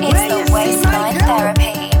gear. It's the Waistline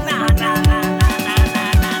Therapy.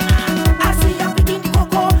 I see her picking the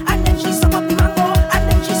cocoa, and then she suck up the mango, and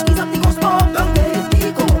then she squeeze up the gospel. Down there in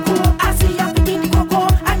the cocoa. I see her picking the cocoa,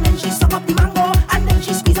 and then she suck up the mango, and then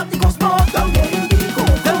she squeeze up the gospel. Down there in the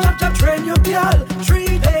cocoa. Them chap train your girl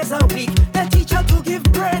 3 days a week. They teach her to give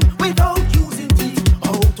bread without using teeth.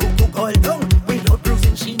 How to cook all down without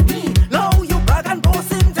bruising she need. Now you brag and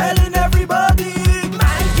boasting, telling everybody,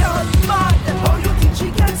 my girl mad. How you think she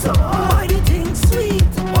gets so? Why the thing sweet?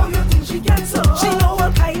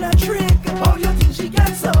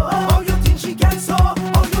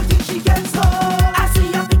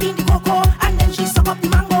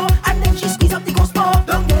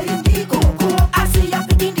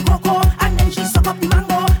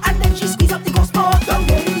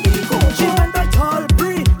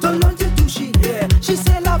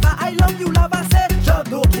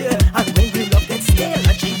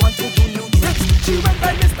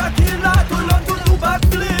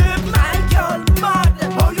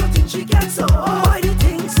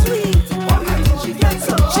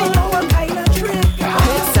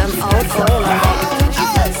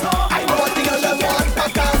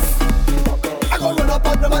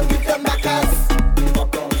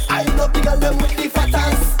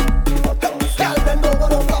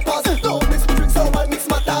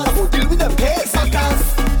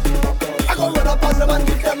 and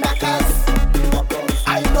give them knackers.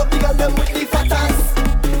 I love the girl them with the fat ass.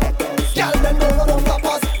 Girl them don't run off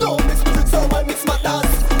papas. Don't mix music so I mix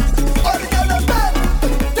matters. All the girl them bend,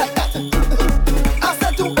 take that. I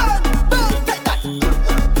said to bend, take that.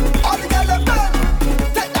 All the girl them bend,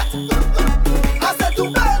 take that. I said to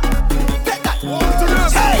bend, take that.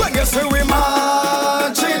 Hey, when you see we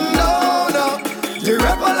marching down, the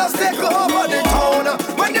rebels take over the town.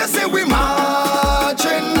 When you see we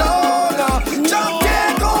marching down, jump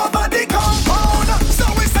take over the compound. So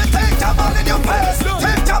we say take the ball in your face,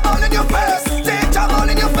 take the ball in your face, take the ball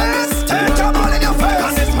in your face, take the ball in your face.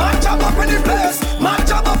 And it's march up in the place,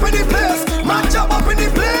 march up in the place, march up in the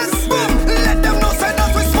place. Boom, let them know say that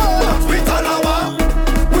we small. We talawa,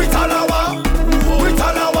 we talawa, we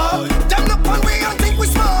talawa. Them look on we and think we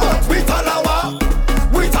small. We talawa,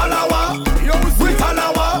 we talawa, we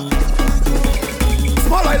talawa.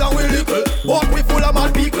 Small island we little, walk we full of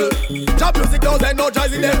mad people. Job music does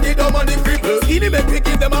energizing them, they dumb and the cripple. Skinny make we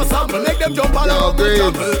give them a sample, make them jump along and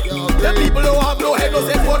jumble. Them people who have no head, no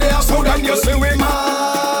sense what they have. So then you see we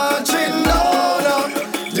marching down,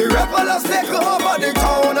 the rebels take over the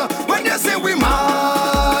town. When you see we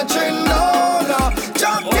marching down,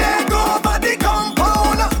 jump take over the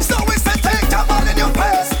compound. So we say take the ball in your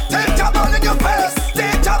face, take the ball in your face,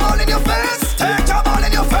 take the ball in your face, take the ball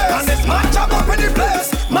in your face. And it's march up in the place,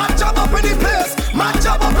 march up in the place, march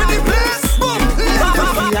up in the place. Boom, let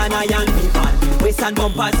them Feel and I and me man, waist and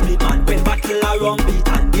bumper split man. When battle around beat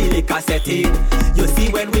and the liquor set in. You see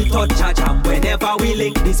when we touch a jam, whenever we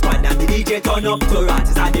link this one and the DJ turn up to rats,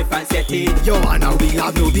 it's a different setting. Yo, and now we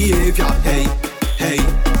have no behavior. Hey, hey,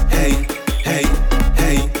 hey, hey,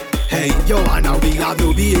 hey, hey. Yo, and now we have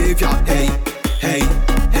no behavior. Hey, hey,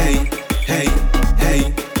 hey, hey,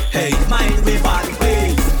 hey, hey. Mind me bad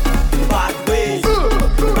ways, bad ways,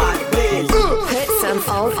 bad ways. Put some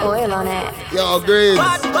old oil on it. Yo, Graves.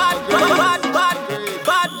 Bad, bad, bad, bad, bad,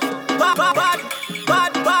 bad, bad, bad, bad,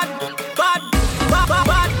 bad, bad, bad,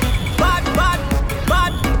 bad, bad, bad,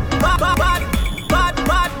 bad, bad,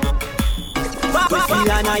 bad.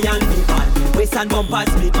 Feel and I and me man, waist and bumper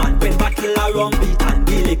split man. When battle around beat and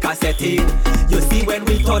the liquor set in. You see when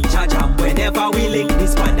we touch a jam, whenever we link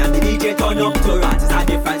this one and the DJ turn up to rats, it's a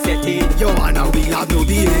different setting. Yo, and now we have no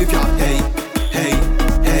behavior. Hey, hey,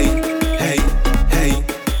 hey, hey, hey,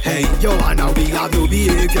 hey. Yo, and now we have no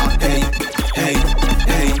behavior. Hey, hey,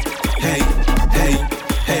 hey, hey, hey,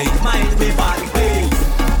 hey. Mind me bad ways,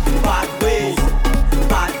 bad ways,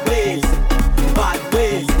 bad ways, bad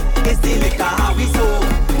ways. It's the liquor how we so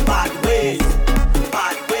bad ways,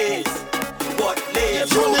 what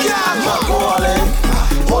lays. Alcoholic,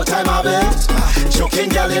 whole time of it. Choking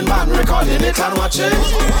girl in man, recording it and watching.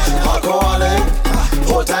 Alcoholic,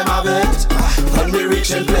 whole time of it. When we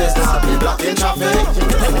reach in place, now we blocking traffic.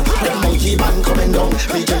 Monkey man coming down,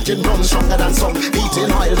 we drinking rum stronger than some.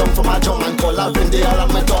 Eating oil down for my tongue and coloring the all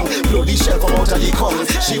on my tongue. Bloody shell come out of the cum.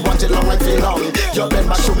 She want it long like feel long. You bend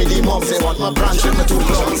back show me the mum. They want my branch with my two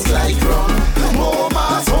lungs like rum. More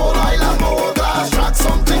mass, whole oil and more glass. Track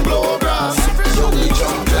something blow grass. You we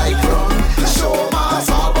jump like rum. Show mass,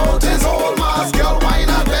 all about his whole mass. Girl wine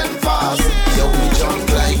and bend fast. You we jump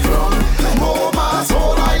like rum. More mass,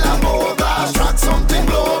 whole oil and more glass. Track something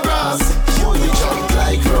blow grass. You we jump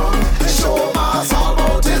like rum. Show mass, all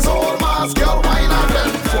about his whole mass. Girl wine and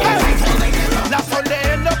bend fast. That's when they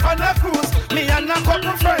end up on a cruise. Me and a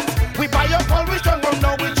couple friends. We buy up all we strong rum,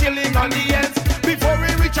 now we chilling on the ends. Before we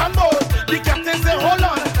reach on board, the captain say hold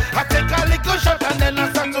on. I take a little shot and then I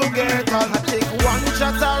start to get on. I take one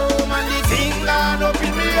shot of rum and the thing gone up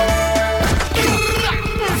in me head.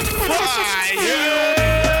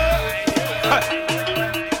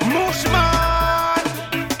 Mushman,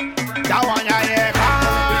 that one I hear.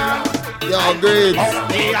 Yo, Graves.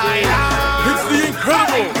 It's the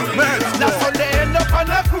incredible man. That's when they end up on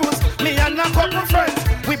a cruise. Me and a couple friends.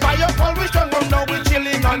 We buy up all we strong rum, now we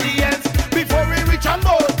chilling on the ends. Before we reach on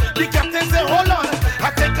board, the captain say hold on.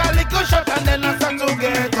 I take a little shot and then I start to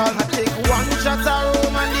get on. I take one shot of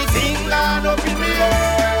rum and the thing gone up in me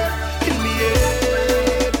head. In me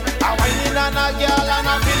head. I'm whining on a girl and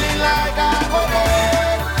I'm feeling like I go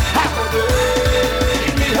dead. I go dead.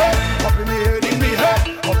 In me head, up in me head, in me head,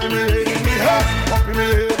 up in me head, in me head, up in me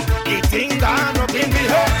head. The thing gone up in me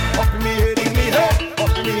head, up in me head, in me head,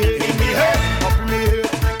 up in me head, in me head, up in me head.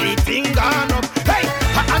 The thing gone up. Hey,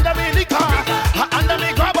 under me liquor, under me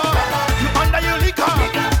grabber. You under your liquor,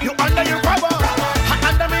 you under your grabber.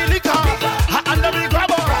 Under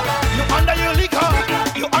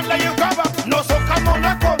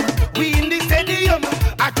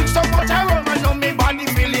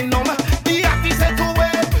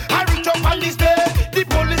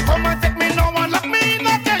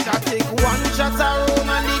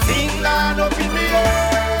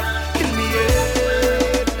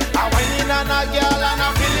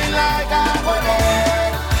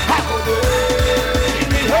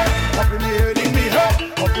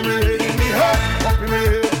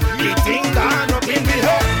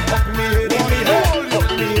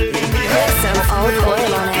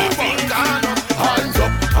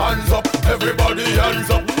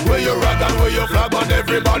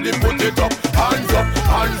everybody put it up. Hands up,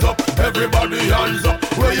 hands up, everybody hands up.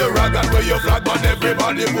 Where you rag and where you flag, man,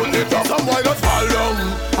 everybody put it up. Some boy just fall down,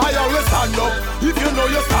 I always stand up. If you know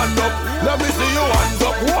you stand up, let me see you hands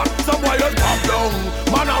up. What? Some boy just pop down,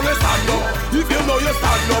 man, always stand up. If you know you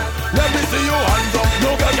stand up, let me see you hands up.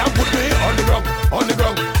 No girl can put me on the ground, on the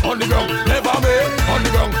ground, on the ground. Never me on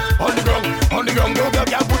the ground, on the ground, on the ground. No girl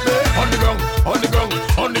can put me on the ground, on the ground,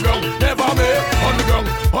 on the ground. Never me on the ground,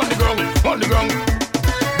 on the ground, on the ground.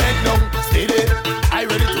 Bend down, steady, I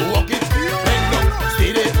ready to walk it. Bend down,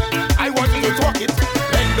 steady, I want you to talk it.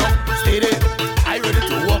 Bend down, steady, I ready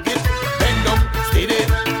to walk it. Bend down, steady,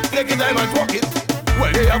 take it time and walk it.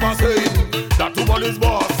 Well, they have a saying that woman is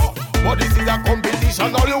boss, but this is a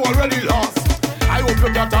competition, now you already lost. I hope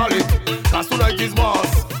you get all it, cause tonight is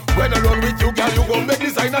mass. When I run with you, girl, you gon' make the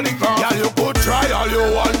sign of the cross. Girl, you could try all you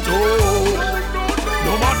want to.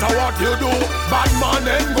 No matter what you do, bad man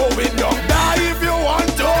ain't going down. Die if you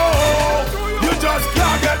want to. You just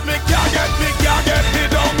can't get me, can't get me, can't get me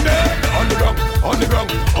down there. On the ground, on the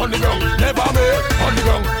ground, on the ground. Never me. On the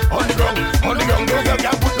ground, on the ground, on the ground. No girl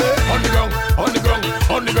can put me on the ground, on the ground,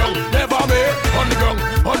 on the ground. Never me. On the ground,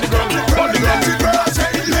 on the ground, on the ground.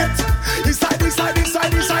 Inside, inside,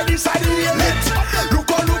 inside, inside, inside, lit.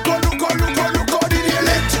 Look on, look on, look on, look on, look on,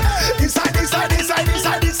 lit. Inside, inside, inside,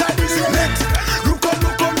 inside, inside, lit. Look on,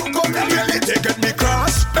 look on, look on, lit. They get me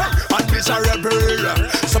cross and miserable.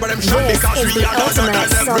 Some of them shot me cause we are not on them.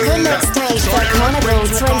 Soccer mixtape for Carnival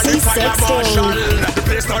 2016. The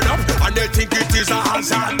place turned up and they think it is a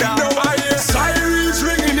hazard. No, I hear sirens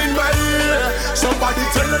ringing in my ear. Somebody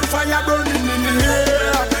tell them fire burning in the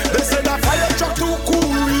air. They say the fire truck too cool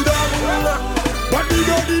we down. But we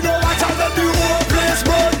don't watch out that the whole place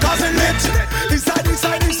burn cause it lit. Inside,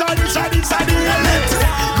 inside, inside, inside, inside the lit.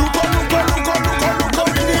 Look on, look on, look on, look on, look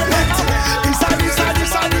on in the lit. Inside, inside,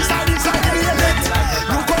 inside, inside, inside the lit.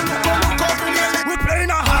 Look on, look on, look on in the lit. We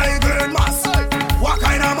playing a high grade mass. What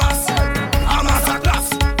kind of mass? A master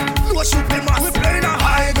class. No shooting mass. We playing a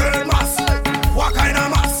high grade mass. What kind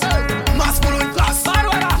of mass? Mass full with class.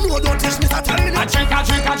 No, don't teach me to tell me. I drink, I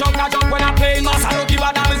drink, I jump, I jump when I play mass. I don't give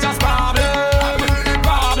a damn, it's just problem.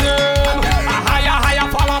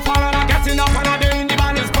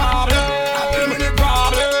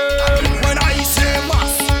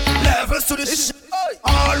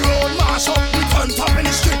 All road mash up, we turn top in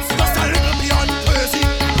the streets. Just a little beyond crazy.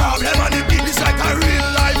 Problem on the beat is like a real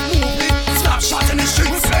life movie. Snapshot in the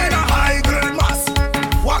streets. We playing a high grade mass.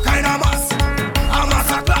 What kind of mass? A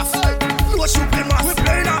master class. No shooting mass. We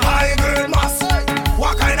playing a high grade mass.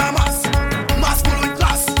 What kind of mass? Mass full with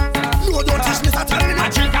class. No, don't teach me to tell me. I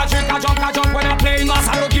drink, I jump when I play mass.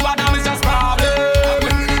 I don't give a damn, it's just problem.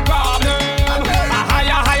 A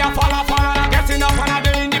higher, fall, and I getting up when I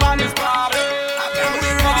doing the band is problem.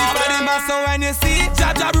 So when you see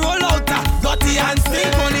Jab roll out, dirty and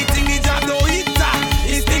stink, only thing the Jab don't eat,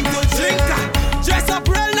 is think to drink. Dress up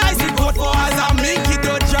real nice, it good for us and mink, it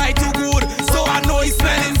don't try too good. So I know he's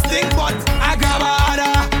smelling stink, but I grab a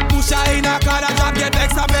harder, push her in a car, Jab get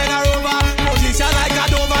extra bend her over. Position like a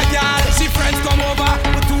Dover girl, she friends come over,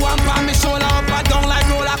 put two and palm me shoulder up and down like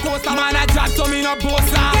roller coaster. Man I Jab so me no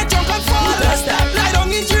boaster. Get drunk and fall, lie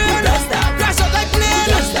down in dream, crash out like plane.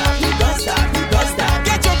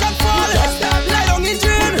 Get drunk and fall, lie down in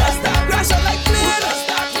dream, crash out like plane.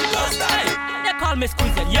 They call me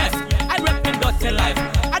Squeezy, yes, I rep in dirty life.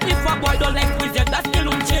 And if a boy don't like Squeezy, that still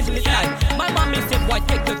won't change me life. My mommy said, boy,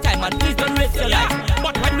 take your time and please don't waste your life.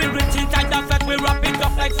 But when we reach inside the fact, we wrap it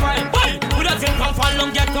up like fire. Boy, we doesn't come for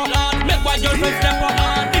long, get caught on. Make boy just step on.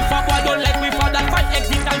 If a boy don't like me for that fight,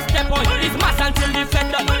 exit and step on. It's mass until the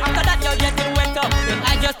fender. After that you're getting wet up. Then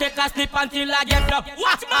I just take a slip until I get up.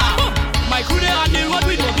 Watch out! My crew they on the road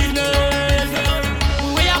with no business.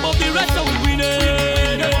 We way above the rest so we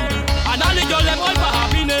winning. And all the girls them all for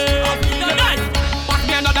happiness. Tonight, pass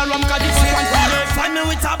me another rum cause this is one feeling. Find me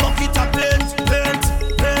with a bucket of paint.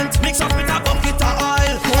 Mix up with a bucket of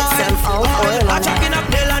oil. Put some old oil I on chuck in it. a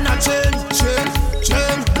nail and a chain.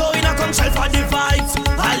 Go in a come shell for the vibes.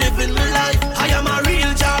 I live in my life, I am a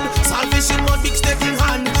real job. Salvation one big stick in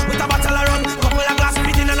hand. With a bottle of rum, couple of glass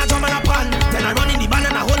spitting and a drum and a pan. Then I run in the band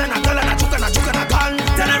and a hole and a girl and a juke and a juke and a gun.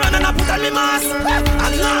 Then I run and I put on me mask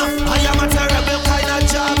and laugh. I am a terrible kind of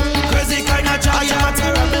job. Crazy kind of job. I am a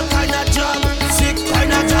terrible kind of job. Sick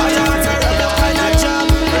kind of job. I am a terrible kind of job.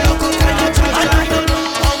 Local kind of job. And I don't know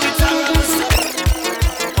how we terrible.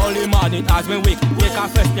 Only morning as me wake, take a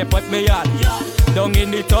first step with me yard. Down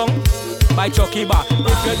in the tongue, by Chucky back.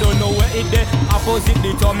 If you don't know where it is, opposite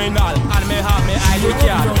the terminal. And me have me ID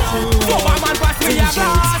card. So my man pass me a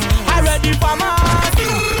glass, I ready for mass.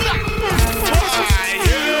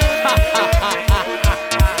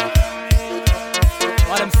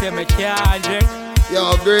 say me can't drink.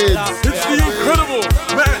 Yo, great. It's the incredible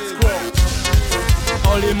Man Squad.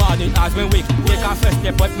 Early morning as me wake, take a first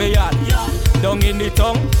step with me yard. Down in the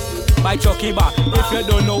tongue, by Chucky Bar. If you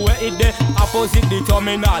don't know where it is, opposite the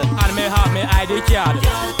terminal. And me have me ID card.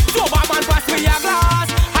 So man pass me a glass,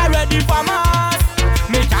 I ready for mass.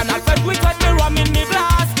 Me cannot fetch with me rum in me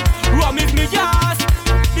glass. Rum is me gas,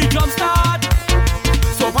 it jump start.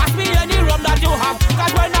 So pass me any rum that you have.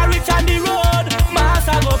 Cause when I reach on the road, mass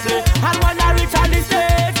I go play. And when I reach on the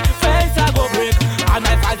stage, face I go break. And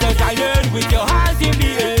my fans are shining with your hands in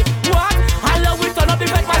the air. What? I love we turn up the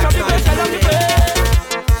bed, mash up the bed, turn up the bed.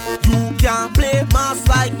 You can't play mass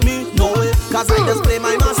like me, no way. Cause I just play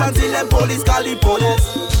my mass until them police call the police.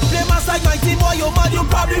 Play mass like my team, boy, you mad, you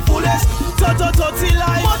probably foolish. Till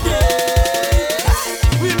like Monday.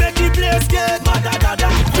 We make the place get mad, da da.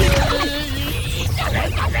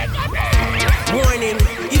 Warning,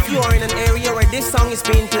 if you are in an area where this song is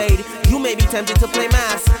being played, you may be tempted to play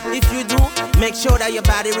mass. If you do, make sure that your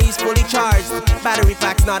battery is fully charged. Battery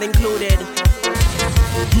packs not included.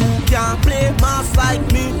 You can't play mass like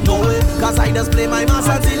me, no way. Cause I just play my mass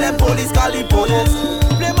until them police call the police.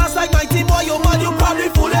 Play mass like my team, boy, you mad, you probably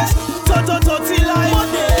foolish. Till like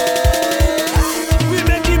Monday. We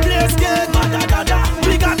make the place get mad, da da.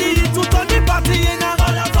 We got the heat to turn the party in a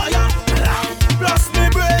ball of fire. Plus me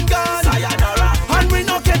brain gone, sayonara. And we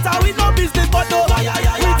no get out with no business, but no.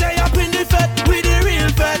 We day up in the fed, with the real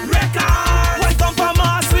fed records. When come from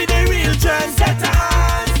us, with the real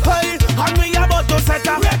trendsetters. Hey, and we about to set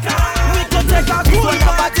a record. We could take a full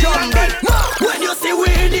party and then. When you see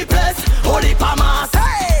we in the place, holy pa mass,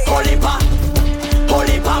 holy pa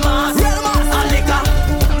mass, and liquor,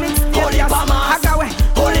 holy pa mass,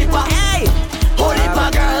 holy pa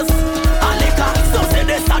girls, and liquor. So say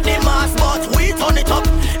this at the mass, but we turn it up.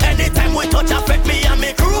 Anytime we touch affect me and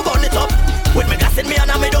me crew burn it up. With me glass in me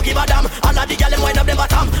and I me don't give a damn. All of the gyal them wind up them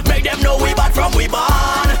bottom, make them know we bad from we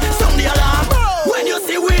born. Sound the alarm. When you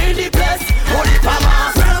see we in the place, holy pa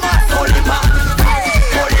mass, holy pa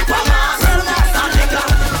mass, and liquor,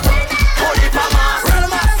 holy pa mass,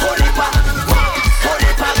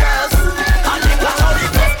 holy pa girls, and liquor.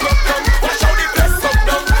 Watch how the place broke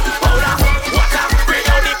down, powder, water, bring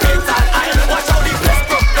out the paint and iron. Watch how the place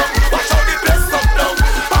broke down, watch how the place broke down,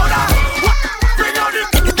 powder, bring out the.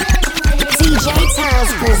 DJ Taz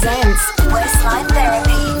presents Waistline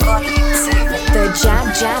Therapy Volume 2, the Jab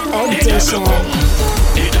Jab Edition.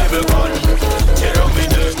 It never gone, tear up me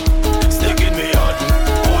neck, sticking me on,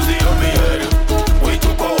 Uzi on me head. We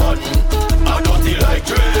took a one, I don't feel like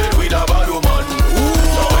trade with a bad woman.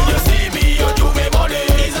 So when you see me, you do me money.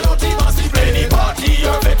 Any party,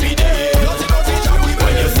 you're happy day.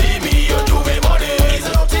 When you see me, you do me money.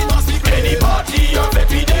 Any party, you're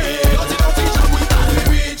happy day.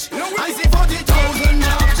 I see 40,000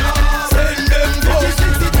 jab. Send them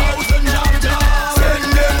 60,000 jab. Send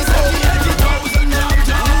them 80,000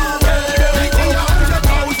 jab. Making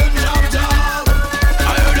 100,000 jab.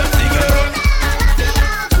 I heard them singing.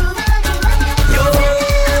 Yo,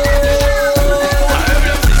 I heard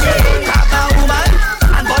them singing. Kaka woman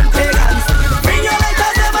and bun pagans. Bring your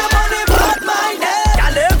lighters, never money, but my name.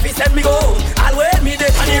 Y'all them fi send me go. I'll wait me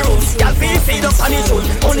there on the road. Y'all fi feed up on the zone.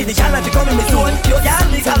 Only the y'all have to come in my zone. Yo, y'all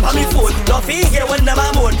me call on me phone. Love fi hear when them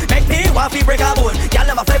a moan. Make me want fi break a bone. Y'all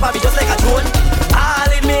never fly for me just like a drone.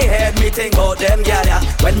 All in me head, me think about them gyal.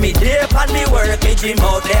 When me dip on me work, me dream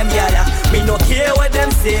about them gyal. Me no care what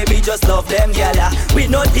them say, me just love them gyal. We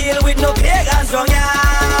no deal with no pagans wrong ya.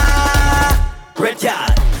 Red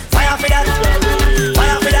gyal, fire for that,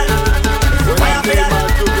 fire for that, fire for that.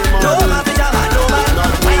 No man fi jam, no man.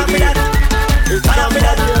 Fire for that, fire for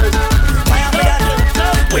that, fire for that.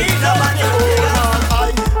 We no man no pagans.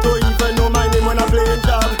 I don't even know my name when I play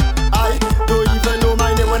jam. I don't even know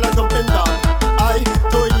my name when I jump in jam. I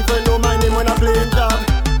don't even know my name when I play jam.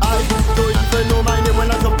 I don't even know my name when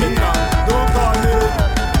I jump in jam. Don't call me,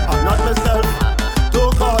 I'm not myself.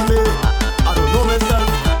 Don't call me, I don't know myself.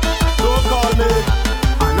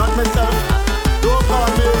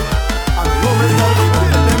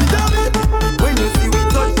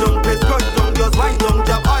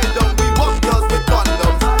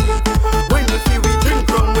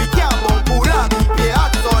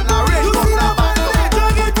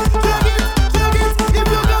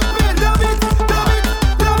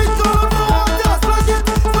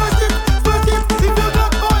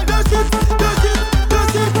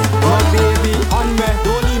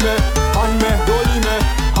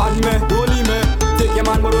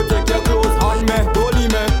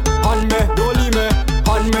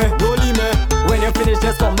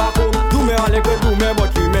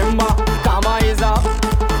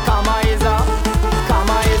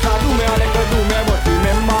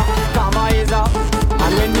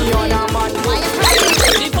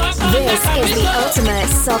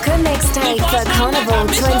 for Carnival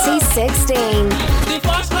 2016. The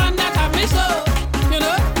first one that I miss, you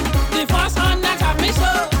know, the first one that I miss.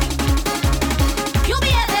 You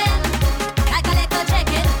behaving like a little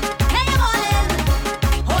chicken. Hey, you ballin',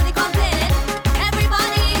 holy complaining.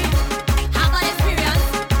 Everybody have an experience.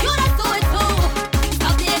 You just do it too.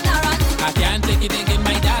 Stop the ignorance. I can't take it again,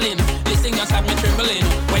 my darling. This thing just have me trembling.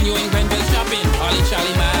 When you in Grenville shopping, all in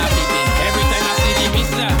Charlie, my peeping. Every time I see the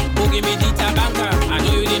mister who give me the tabanka, I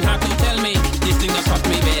know you didn't have to tell me. This thing just fuck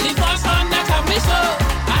me, baby. The first one that I miss,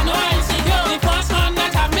 I know I ain't secure. The first one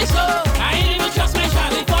that I miss, I ain't even trust my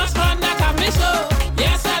shot. The first one that I miss,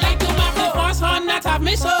 yes, I like to map. The first one that I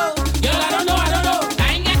miss, girl, I don't know.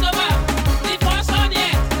 I ain't get over the first one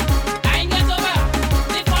yet. I ain't get over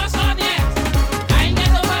the first one yet. I ain't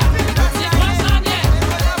get over the first one yet.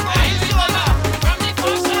 I ain't get over from the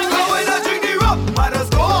first one yet. Now when I drink the rum, mothers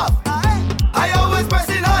go off. I always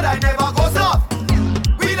pressing hard, I never go soft.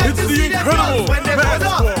 We like to see them girls when they pose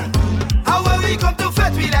up. And when we come to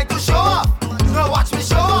fete, we like to show off. Now watch me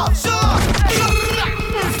show off, show off.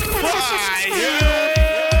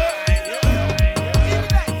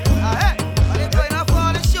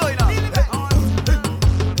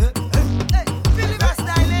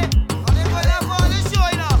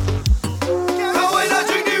 Now when I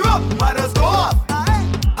drink the rum, mothers go off.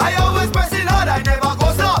 I always pressing hard, I never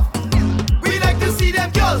go soft. We like to see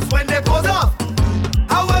them girls when they pose up.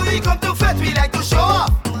 And when we come to fete, we like to show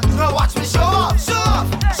off. Now watch me show off, show off,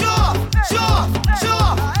 show off, show off, show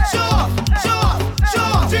off, show off, show off, show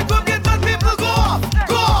off. Drink up, get bad people, go off,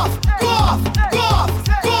 go off, go off, go off,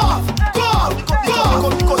 go off, go off, go off,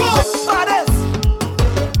 go off. Baddest.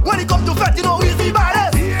 When it come to fete, you know we the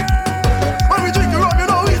baddest. When we drink the rum, you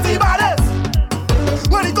know we the baddest.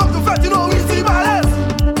 When it come to fete, you know we the baddest.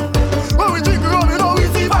 When we drink the rum, you know we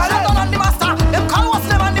the baddest. Shut on the master, them call what's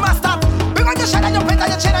them on the master. Bring on your shed and your plate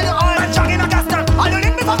and your chain and your oil and jog in a gas tank. All you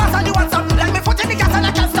need me for gas and you want some. Like me foot in the gas and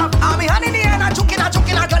I can't stop. I'm me hand in the air and I'm juking,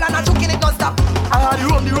 girl and I'm juking it non-stop.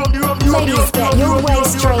 Ladies, get your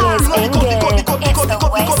waist trainers in gear. It's the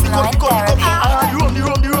Waistline Therapy.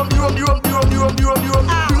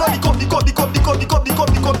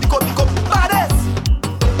 Baddest.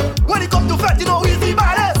 When it come to fete, you know we the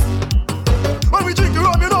baddest. When we drink the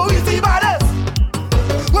rum, you know we the baddest.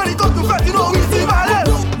 When it come to fete, you know we the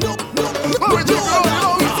baddest. When we drink the rum, you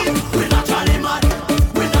know we the. We're not jolly mad,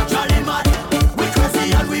 we're not jolly mad. We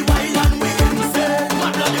crazy and we wild and we insane.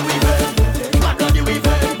 Mad bloody we burn, mad bloody we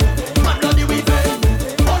burn, mad bloody we burn.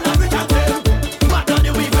 All of it at them, mad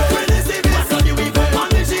bloody we burn. Release it, mad bloody we burn.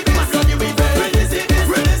 Manage it, mad bloody we burn.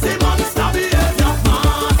 Release it, monster behavior.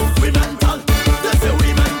 We mental, they say we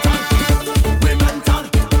mental. We mental,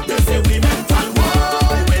 they say we mental.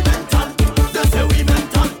 Whoa, we mental, they say we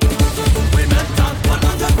mental. We mental,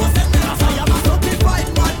 100% never. I am a certified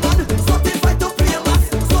madman, certified to play mass,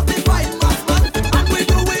 certified madman. And we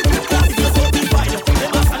do it with class. If you're certified, they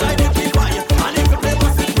must identify. And if you play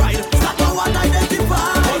mass with pride, that's how one identify.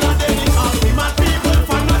 All of them is all we mad people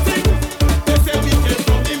for nothing. They say we came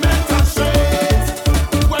from the mental straight.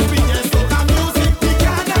 When we hear soca music, we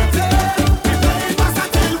cannot tell. We play mass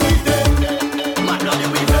until we dead. Mad bloody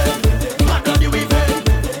we burn, mad bloody we burn,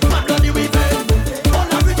 mad bloody we burn.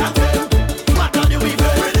 All of it at them, mad bloody we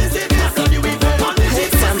burn. Release it, mad bloody we burn. Manage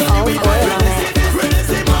it, Put some old oil on it.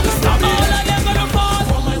 release it, monster All behavior. of them gonna fall.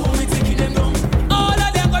 For my homie taking them down. All of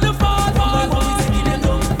them gonna fall. For my homie taking them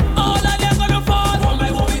down. All of them gonna fall. For my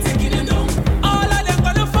homie taking them down. All of them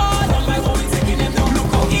gonna fall. For my homie taking them down. Look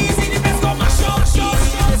how easy the best go mash up.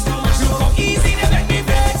 Look how easy they make me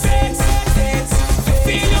vex.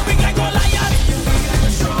 Feel you big like Goliath.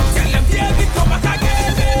 Tell them David come back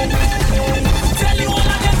again. Tell you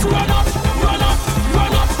all of them to run up, run up,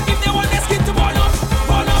 run up. If they want their skin to burn up,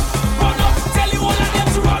 burn up, burn up. Tell you all of them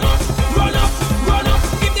to run up, run up, run up.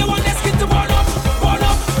 If they want their skin to burn up, burn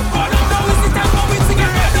up, burn up. Now is the time for we to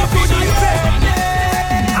get ready for the event.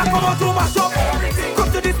 I come out to mash up, come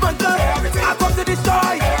to dismantle, I come to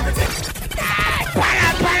destroy.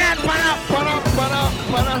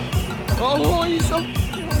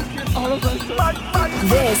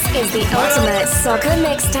 This is the ultimate soccer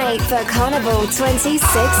mixtape for Carnival 2016.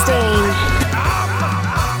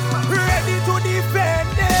 Ready to defend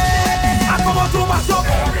it. I come out to mash up,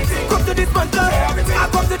 come to dismantle, I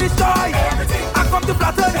come to destroy, I come to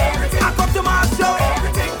flatten, I come to mash up,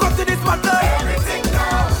 come to dismantle.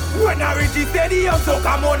 When I reach the stadium, so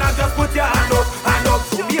come on and just put your hand up,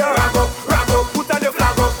 show me your rag up, put on the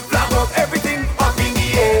flag up, everything up in the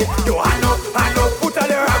air. Your hand up, put on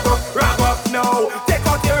the rag up, now. Take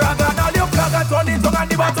out your rag and all your flag and turn it on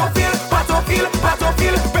the battlefield,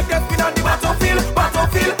 break the spin on the battlefield,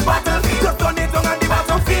 just turn it on the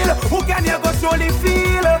battlefield. Who can you go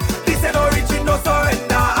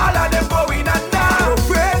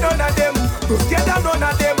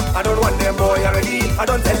I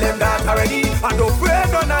don't tell them that already. I don't pray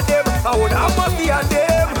none of them. I would have mercy on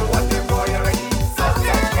them. I don't want them boy already. So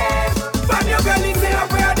tell them. From your belly say a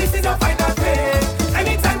prayer, this is a final thing.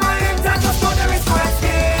 Anytime I enter, just know there is no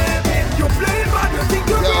escape. You play bad, you think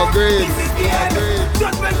you're wrong. This is the end.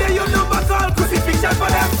 Just when they you number call crucifixion for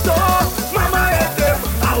them. So, mama help them.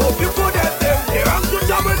 I hope you could help them. They wrong to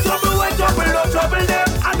trouble when trouble don't trouble them.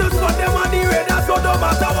 I just put them on the radar, so no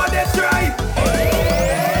matter what they try.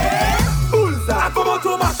 I come out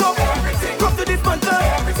to mash up, come to dismantle,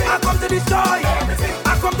 I come to destroy,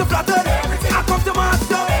 I come to flatten, I come to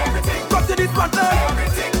master, come to dismantle.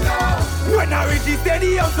 When I reach the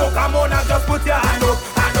stadium, so come on and just put your hand up,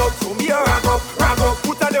 show me your rag up,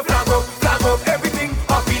 put on the flag up, everything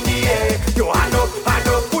up in the air. Your hand up,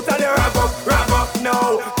 put on the rag up,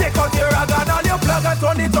 now. Take out your rag and all your plug and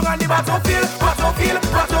turn it on the battlefield,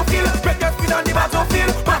 break your spin on the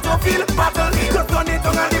battlefield, just turn it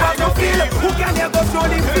on the battlefield. Who can you go show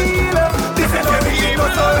the feel? This is everything no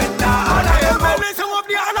surrender. All I am let's up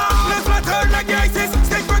the honor. Let's return like the ISIS.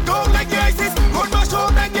 Stay for gold like the ISIS. Run my show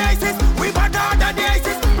like the ISIS. We better than the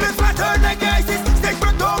ISIS. Let's return like the ISIS. Stay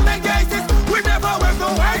for gold like the ISIS. We never wear no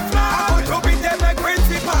white flag. To beat them like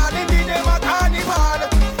principal. In the name of carnival.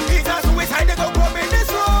 It's a suicide they go come in this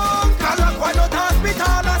room. Call up one out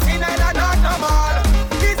hospital. A sin and a not normal.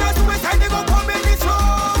 It's a suicide they go come in this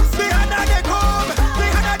room. The honor they come. The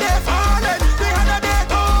honor they fallen. The honor they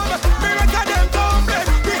come. Miracle them tumbling.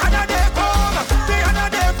 The honor they come. The honor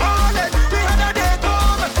they fallen. The honor they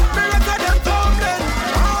come. Miracle them tumbling.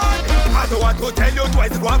 I don't want to tell you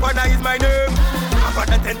twice. Guavana is my name. I've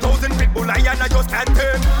got a 10,000 people lion I just can't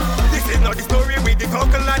tame. This is not the story with the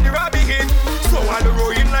cockle and the rabbit hit. So I'll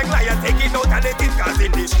roll in like lion, take it out and let it. Cause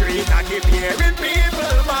in the street I keep hearing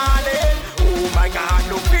people bawling. Oh my God,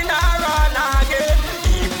 look in a run again.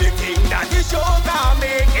 If the thing that the show can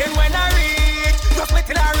make. And when I reach, just wait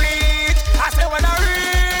till I reach. I say when I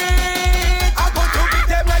reach, I'm going to beat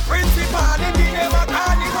them like principal in the name of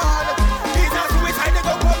carnival. These are suicide, they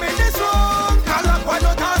go come in this room. Call up one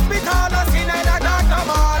out hospital, a sin and a not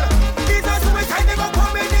normal. These are suicide, they go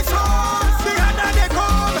come in this room. The honor they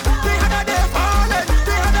come, the honor they fallen,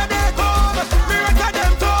 the honor they come. Miracle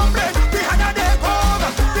them tumbling, the honor they come,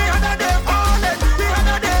 the honor they fallen, the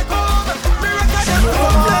honor they come. Miracle them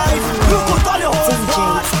tumbling. Look out all the whole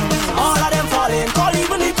squad. All of them falling, call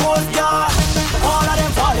even the coast guard. All of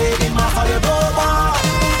them falling, in my for the blower.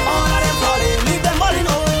 All of them falling, leave them falling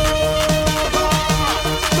over.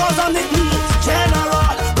 Cause I'm the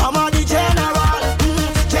general, come on the general,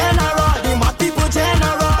 general, the mad people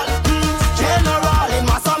general, general, in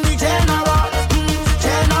my son the general,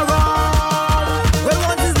 general. Well,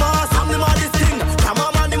 what is mass? I'm the maddest thing, come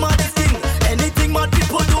on man the maddest thing. Anything mad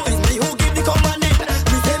people do is me who give the commanding.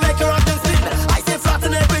 Me say make your rock and spin, I say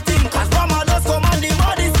flatten everything. Cause Rama does command the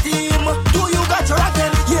maddest team. Do you got your rock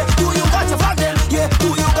then? Yeah. Do you got your flag then? Yeah. Do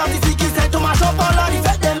you got the sticky set to mash up all of the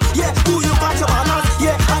vet them? Yeah. Do you got your honors?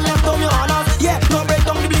 Yeah. And left on your honors? Yeah. No break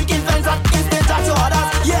down the blinking fence and instead that your orders?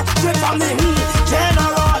 Yeah. Straight from the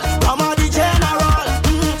general, Rama the general,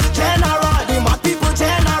 general, the mad people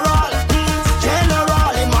general,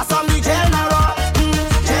 general, in my son the general,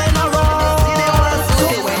 general. So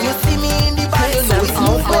when you see me in the bar, you know it's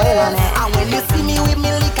moving. And when you see me with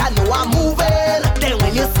me liquor, know I'm moving. Then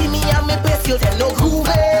when you see me and me best, you then know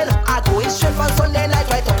grooving. I go in straight from Sunday night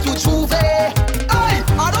right up to Juve. Hey,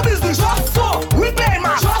 I do business just so. We play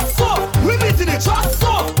man just so. We beating it just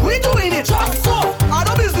so. We doing it just so. I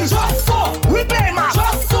do business just so. We play man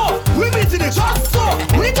just so. We beating it just so.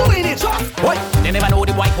 We doing it just. What? They never know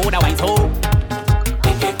the white powder wine so.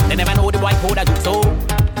 They never know the white powder juke so.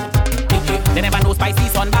 They never know spicy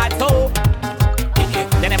sun bad so.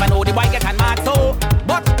 They never know the white get and mad so.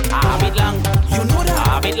 But I have it long, you know that. I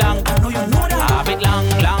have it long, I know you know that. I have it long,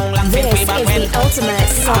 long, long. This is the ultimate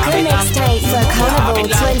soccer mixtape for Carnival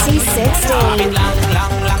 2016. I have it long,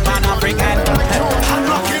 long, long, Pan-African. I'm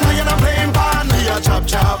rocking when you're playing pan. We a chop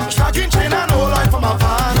chop. Striking chain and all life from a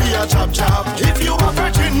fan. We a chop chop. If you are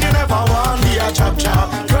virgin, you never won. We a chop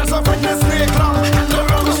chop. Girls are from the snake long and the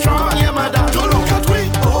road is strong. Yeah, madam. Don't look at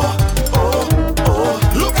we. Oh, oh, oh.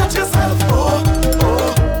 Look at yourself. Oh,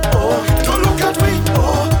 oh, oh. Don't look at we.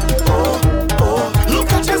 Oh, oh, oh.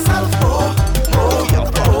 Look at yourself. Oh, oh,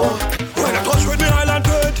 oh. When I touch with me island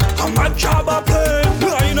bird, I'm a job I play.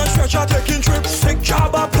 Line and stretch I taking trips, sick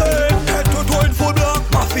job I play. Head to toe in full block,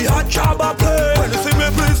 mafia job I play. When you see me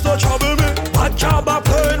please don't trouble me, bad job I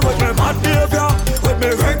play. With me mad behavior, with me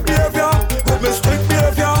wreck behavior, with me stick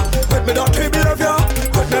behavior, with me dirty behavior,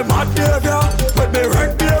 with me mad behavior, with me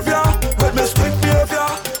wreck behavior, with me stick behavior,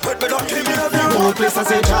 with me dirty behavior. Whole place I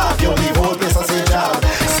say job, yo, the whole place I say job.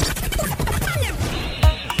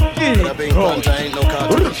 Ain't no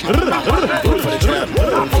competition. Vote for the champ,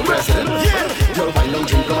 vote for president. Girl, wine down,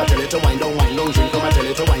 drink, come and tell it to wine down, drink, come and tell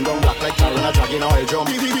it to wine down. Black like Karen, a dragging a oil drum.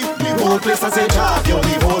 The whole place I say job, yo,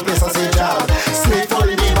 the whole place I say job. Snake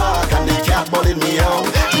falling me back and the cat bulling me out.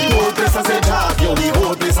 The whole place I say job, yo, the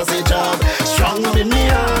whole place I say job. Strong in me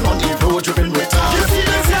on the road dripping with her. You see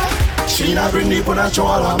this, yeah? She not bring the put a show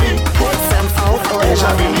all on me. Put some out oil. She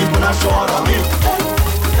bring the put a show all on me.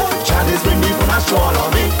 Chalice bring the put a show all on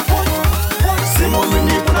me. Simon bring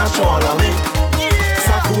the put a show all on me.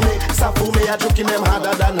 Safume, I joking them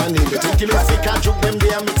harder than a nigga. Thinking it's sick, I joke them,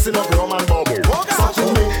 they are mixing up rum and bubble.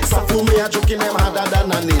 Safume, I joking them harder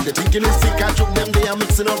than a nigga. Thinking it's sick, I joke them, they are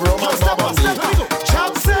mixing up rum and bubble.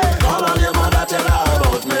 Chop say, all on your mother tell her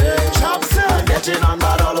about me. Chop say, I'm getting on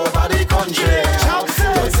bad all over the country. Chop say,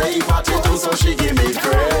 they say he party too, so she give me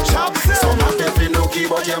credit. Chop say, so not definitely no key,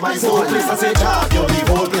 but yeah, my whole place I say job. Yo, the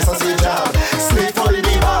whole place I say job. Snake falling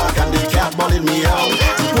me back and the cat bulling me out.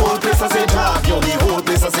 The whole place I say job. Yo, the whole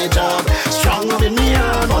place I say job. Strong in me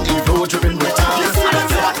on the road dripping with her. You see them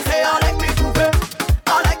say, I like me to be.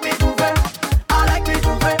 I like me to be. I like me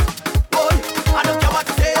to be. Boy, I don't care what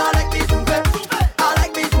you say. I like me to be. I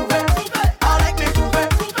like me to be. I like me to be.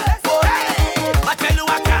 Boy, I tell you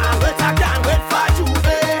I can't wait for you,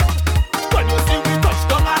 babe. When you see we touch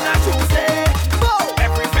down on a Tuesday,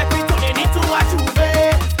 every step we turn into a Tuesday,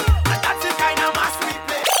 and that's the kind of mass we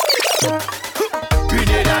play. We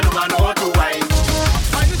need a woman know to wine.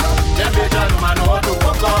 Them bitches no man know how to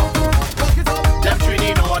walk up. Them Trini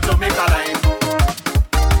know how to make a line.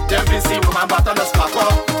 Them busy woman bottom the spark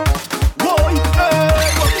up. Boy, hey,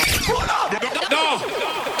 no,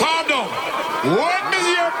 calm down. When is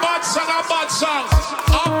your bad song a bad song?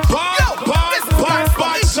 A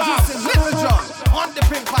bad song. Little John on the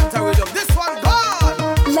Pink Panther rhythm. This one gone.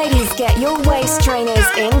 Ladies, get your waist trainers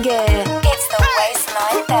in gear. It's the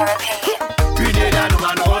Waistline Therapy. We need a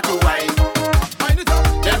woman know how to wine.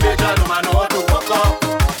 Them bitches no man know how to walk up.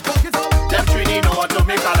 Them Trini know how to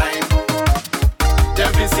make a line.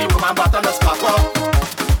 Them busy woman bottom the spark up.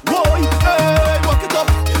 Boy, hey, walk it up.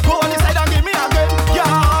 Go on the side and give me again.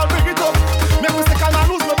 Yeah, bring it up. Make me stick and I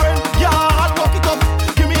lose my brain. Yeah, I'll walk it up.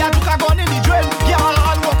 Give me a juke a gun in the drain. Yeah,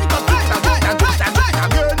 I'll walk it up. Do it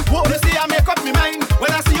again. Whoa, you see I make up my mind.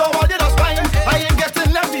 When I see your body just fine, I ain't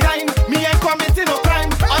getting left behind. Me ain't committing no crime.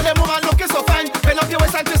 All them woman looking so fine. Bend up your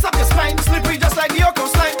waist and twist up your spine. Slippery just like the Yoko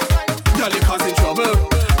slime. Girl, you causing trouble.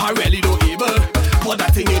 I really don't evil. But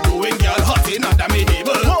that thing you doing, girl, hotting under me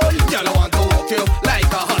neighbor. Girl, I want to walk you like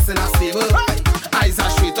a horse in a stable. Eyes are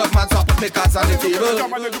straight up, man, top of the cards on the table.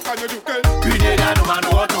 We need a no man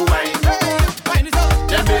know how to wine.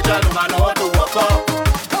 Them bitches no man know how to walk up.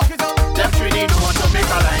 Them Trini know how to make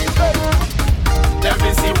a line. Them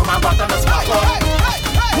busy woman bottom the spark up.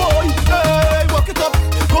 Boy, hey, walk it up.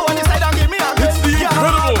 Go on the side and give me a good. It's the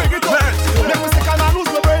incredible. Bring it up. Make me stick and I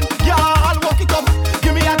lose my brain. Yeah, I'll walk it up.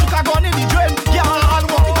 Give me a juke a gun in the drain. Yeah, I'll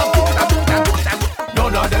walk it up.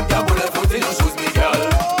 None of them can put their foot in your shoes, me girl.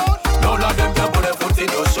 None of them can put their foot in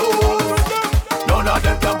your shoes. None of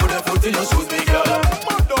them can put their foot in your shoes, me girl.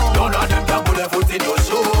 None of them can put their foot in your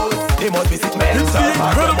shoes. They must be sick mental. It's the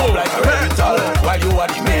incredible. Like a rental. While you are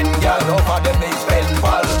the main girl, no for them they spend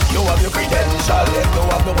pal. You have your credential, them no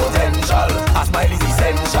have no potential. A smile is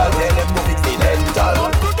essential, tell them no fix the dental.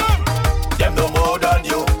 Them no more than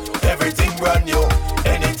you, everything brand new.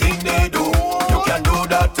 Anything they do, you can do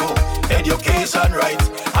that too. Education right,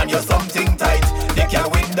 and you're something tight. They can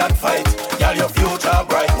win that fight, girl your future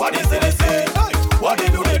bright. What is it they say? What they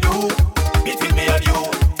do? Between me and you,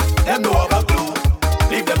 them no have a clue.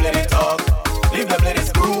 Leave them let it talk, leave them let it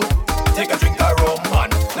screw. Take a drink of rum man,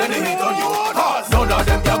 let it hit on you. Cause none of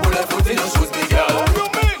them can put their foot in your shoes, big girl.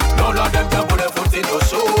 None of them can put their foot in your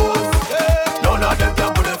shoes. None of them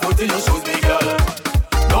can put their foot in your shoes, big girl.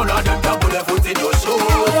 None of them can put their foot in your shoes.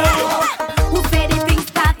 Who say the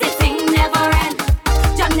things that the thing never end?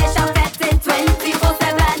 John Nation fetting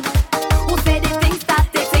 24/7. Who say the things that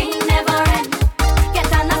the thing never end?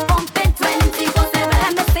 Get on a pumping 24/7.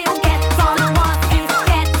 And they say you get on, what is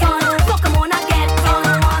get on? So come on and get on.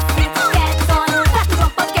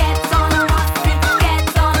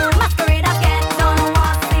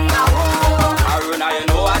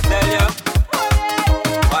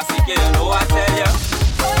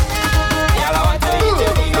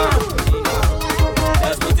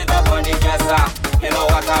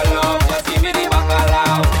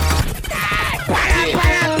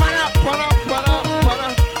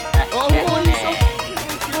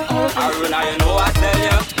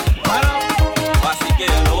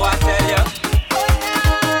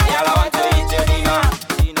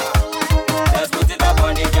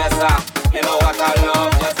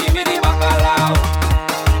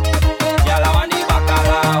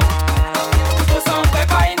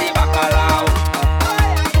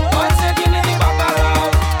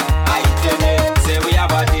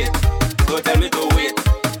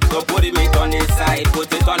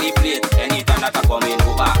 not a coming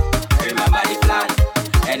over. Remember the plan.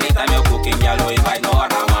 Anytime you're cooking, you'll invite no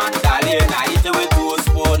other man. Darling, I eat it with 2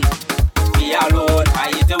 spoons. Me alone,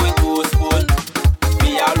 I eat it with 2 spoons.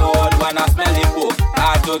 Me alone, when I smell the cook,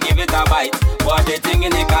 I had to give it a bite. But the thing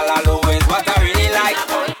in the callaloo is what I really like.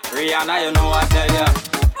 Rihanna, you know what I tell you.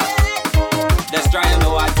 Destroy, you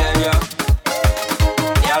know what I tell you.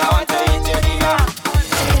 Y'all, I want to eat your dinner.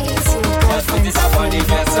 Just put this up on the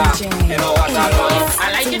dresser. You know what I love.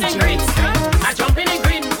 I like it in greens. I jump in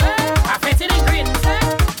greens. I fit in greens.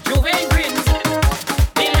 Juve in greens.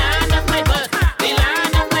 The land of my birth. The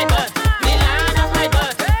land of my birth. The land of my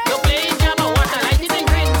birth. You playing Jabba what? I like it in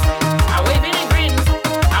greens. I wave in greens.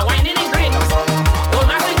 I wind in greens. Don't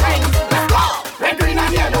mess in greens. Let's go. Red, green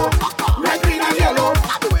and yellow. Red, green and yellow.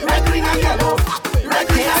 Red, green and yellow. Red,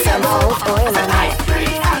 green and yellow. Ice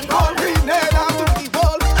cream and gold. Green head down to the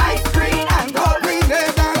wall. Ice cream and gold. Green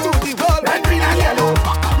head down to the wall. Red, green and yellow.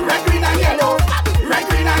 Red, green and yellow. Red,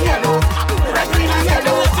 green and yellow. Red, green and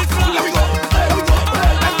yellow. Here we go. Here we go.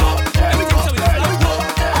 Let's go. Here we go. Here we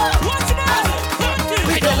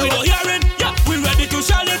go. We don't hear it. Yeah, we ready to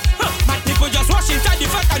shell it. My people just wash inside the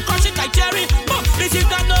fat and crush it like cherry. This is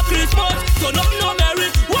not no Christmas, so no Merry.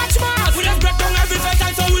 Watch me. We just break down every fat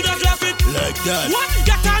and so we just left it like that. What?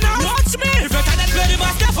 Get on now. Watch me. If I can't play the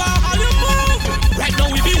basketball, how you move? Right now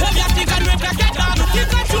we behave like stick and rip like get down.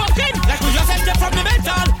 Think and joking, like we just escaped from the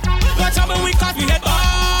mental. Watch how we cause we head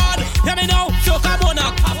bad. Hear me now, Soca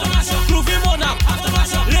Monarch, after mash up, Groovy Monarch, after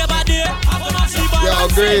mash up, Labor Day, after mash up. Yo,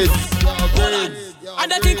 great.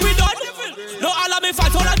 And they think we done. No, all of me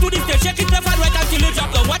fans hold on to this day. Shake it left and right until it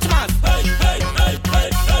drop down. Watch man. Hey, hey, hey, hey,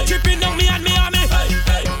 hey. Tripping down me and me army. Hey,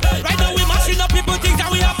 hey, hey. Right now we mashing up people think that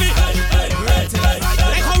we happy. Hey, hey, hey, hey.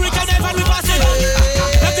 Like hurricane and we pass it.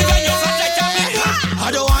 Every guy you fat like Jamie. I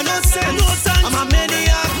don't want no sense. I'm a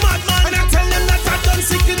maniac, madman. And I tell them that I done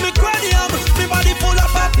sick in me cranium. Me body full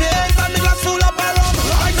of a pain and me glass full of a rum.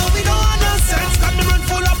 I know we don't want no sense, got me run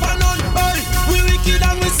full of a none. Hey, we wicked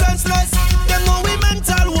and we senseless. Them know we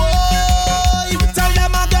mental, why? Tell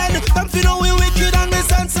them again, them feel know we wicked and we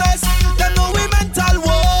senseless. Them know we mental,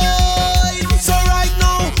 why? So right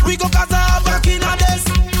now, we go cause a back in a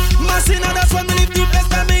desk. Massing and that's when we leave the place,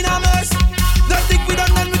 them in a mess. Don't think we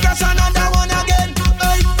done, then we crash another one again.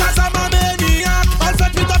 Hey, cause I'm a maniac. All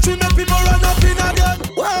set we touch, we make people run up in a them.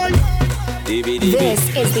 Why? This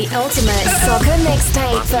is the ultimate soccer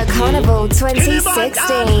mixtape for Carnival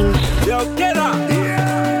 2016. Yo, get up!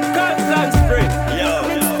 Constant spring!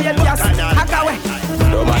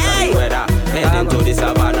 No matter the weather, heading to the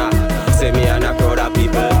savannah. See me and a crowd of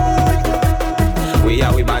people. We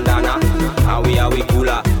are with bandana, and we are with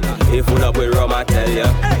cooler. He full up with rum, I tell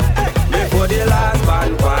ya. Before the last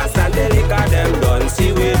band pass and the liquor them done,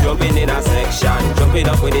 see we jumping in a section, jumping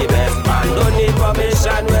up with the best band. Don't need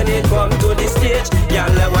permission when it come to the stage.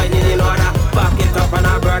 Y'all let wine in order, back it up on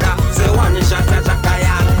a brother. Say one shot at a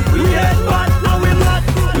kayak. We head bad, now we mad.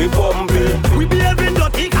 We bumble, we behaving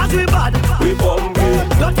dirty cause we bad. We bumble,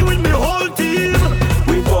 dirty with me whole team.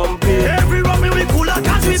 We bumble, every rummy we cooler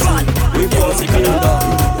cause we bad. We bumble.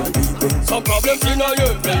 Some problems in a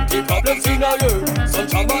year, plenty problems in a year. Some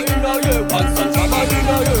trouble in a year, and some trouble in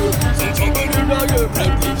a year. Some trouble in a year,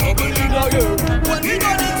 plenty trouble in a year. When we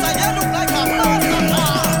got inside, you look like a monster.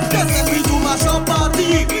 Just when we do mash up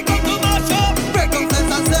party, we come to mash up. Break down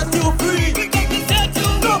sense and set you free. We come to set you.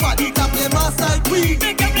 Nobody can play mass like we.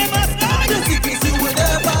 They can play mass like we. Just in case you will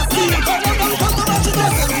ever see. Come to mash up.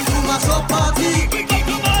 Just when we do mash up party, we come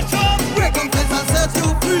to mash up. Break down sense and set you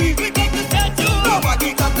free. We come to set you.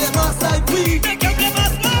 Nobody can play mass like we. They can play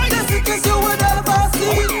mass like we. Just in case you will ever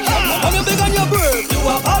see. When you big on your birds, you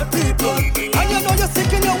are bad people. And you know you're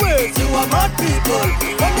sick in your ways, you are mad people.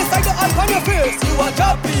 When they say the eye on your face, you are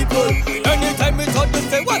job people. Anytime we talk, you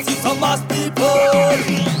say, what's it, some mass people?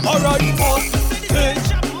 Alright, first stage,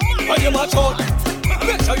 when you march out,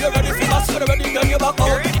 make sure you're ready for mass, when you're ready, then you back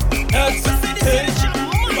out. Next stage,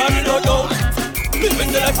 man, you don't know.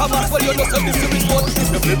 Living the life of mass, well, you know, so this is what.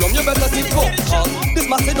 If you play rum, you better sit go. This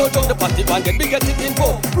mass, they don't join the party, one get big, get it in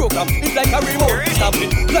go. Program is like a remote, stamp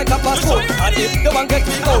it like a password. And if the one get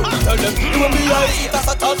me out, tell them, you will be right,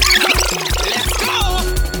 that's a touch. Let's go!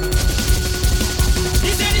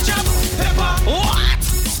 He said the job, pepper. What?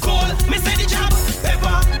 Skull, me say the job,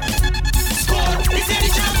 pepper. Skull, me say the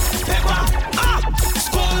job, pepper.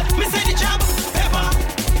 Skull, me say the job, pepper.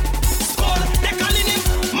 Skull, they calling him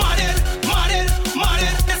model, model,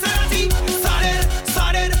 model. They say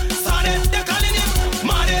started. They calling him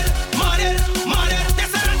model, model, model. They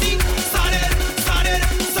say started.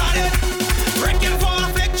 Breaking for a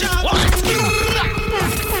fake job. What?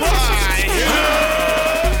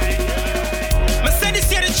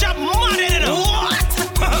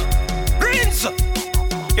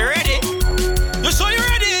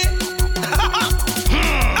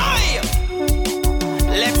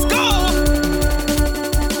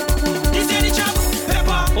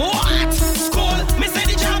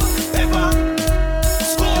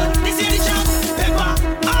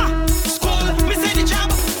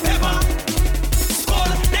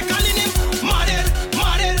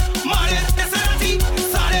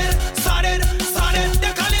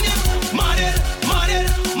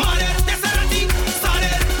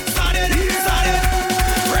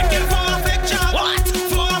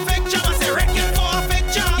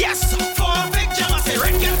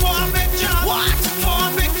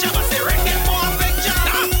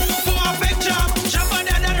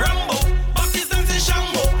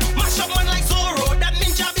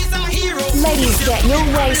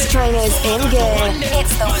 waist trainers in gear.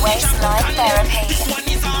 It's the Waistline Therapy.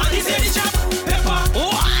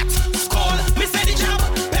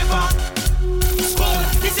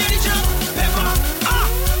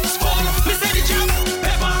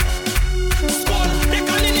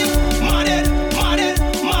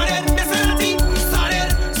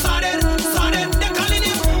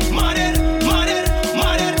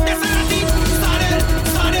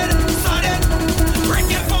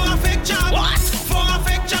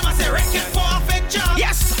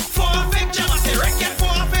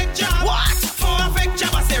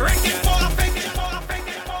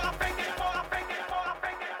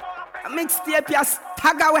 Mixtape ya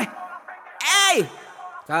stagger away. Hey!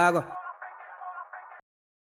 Cargo.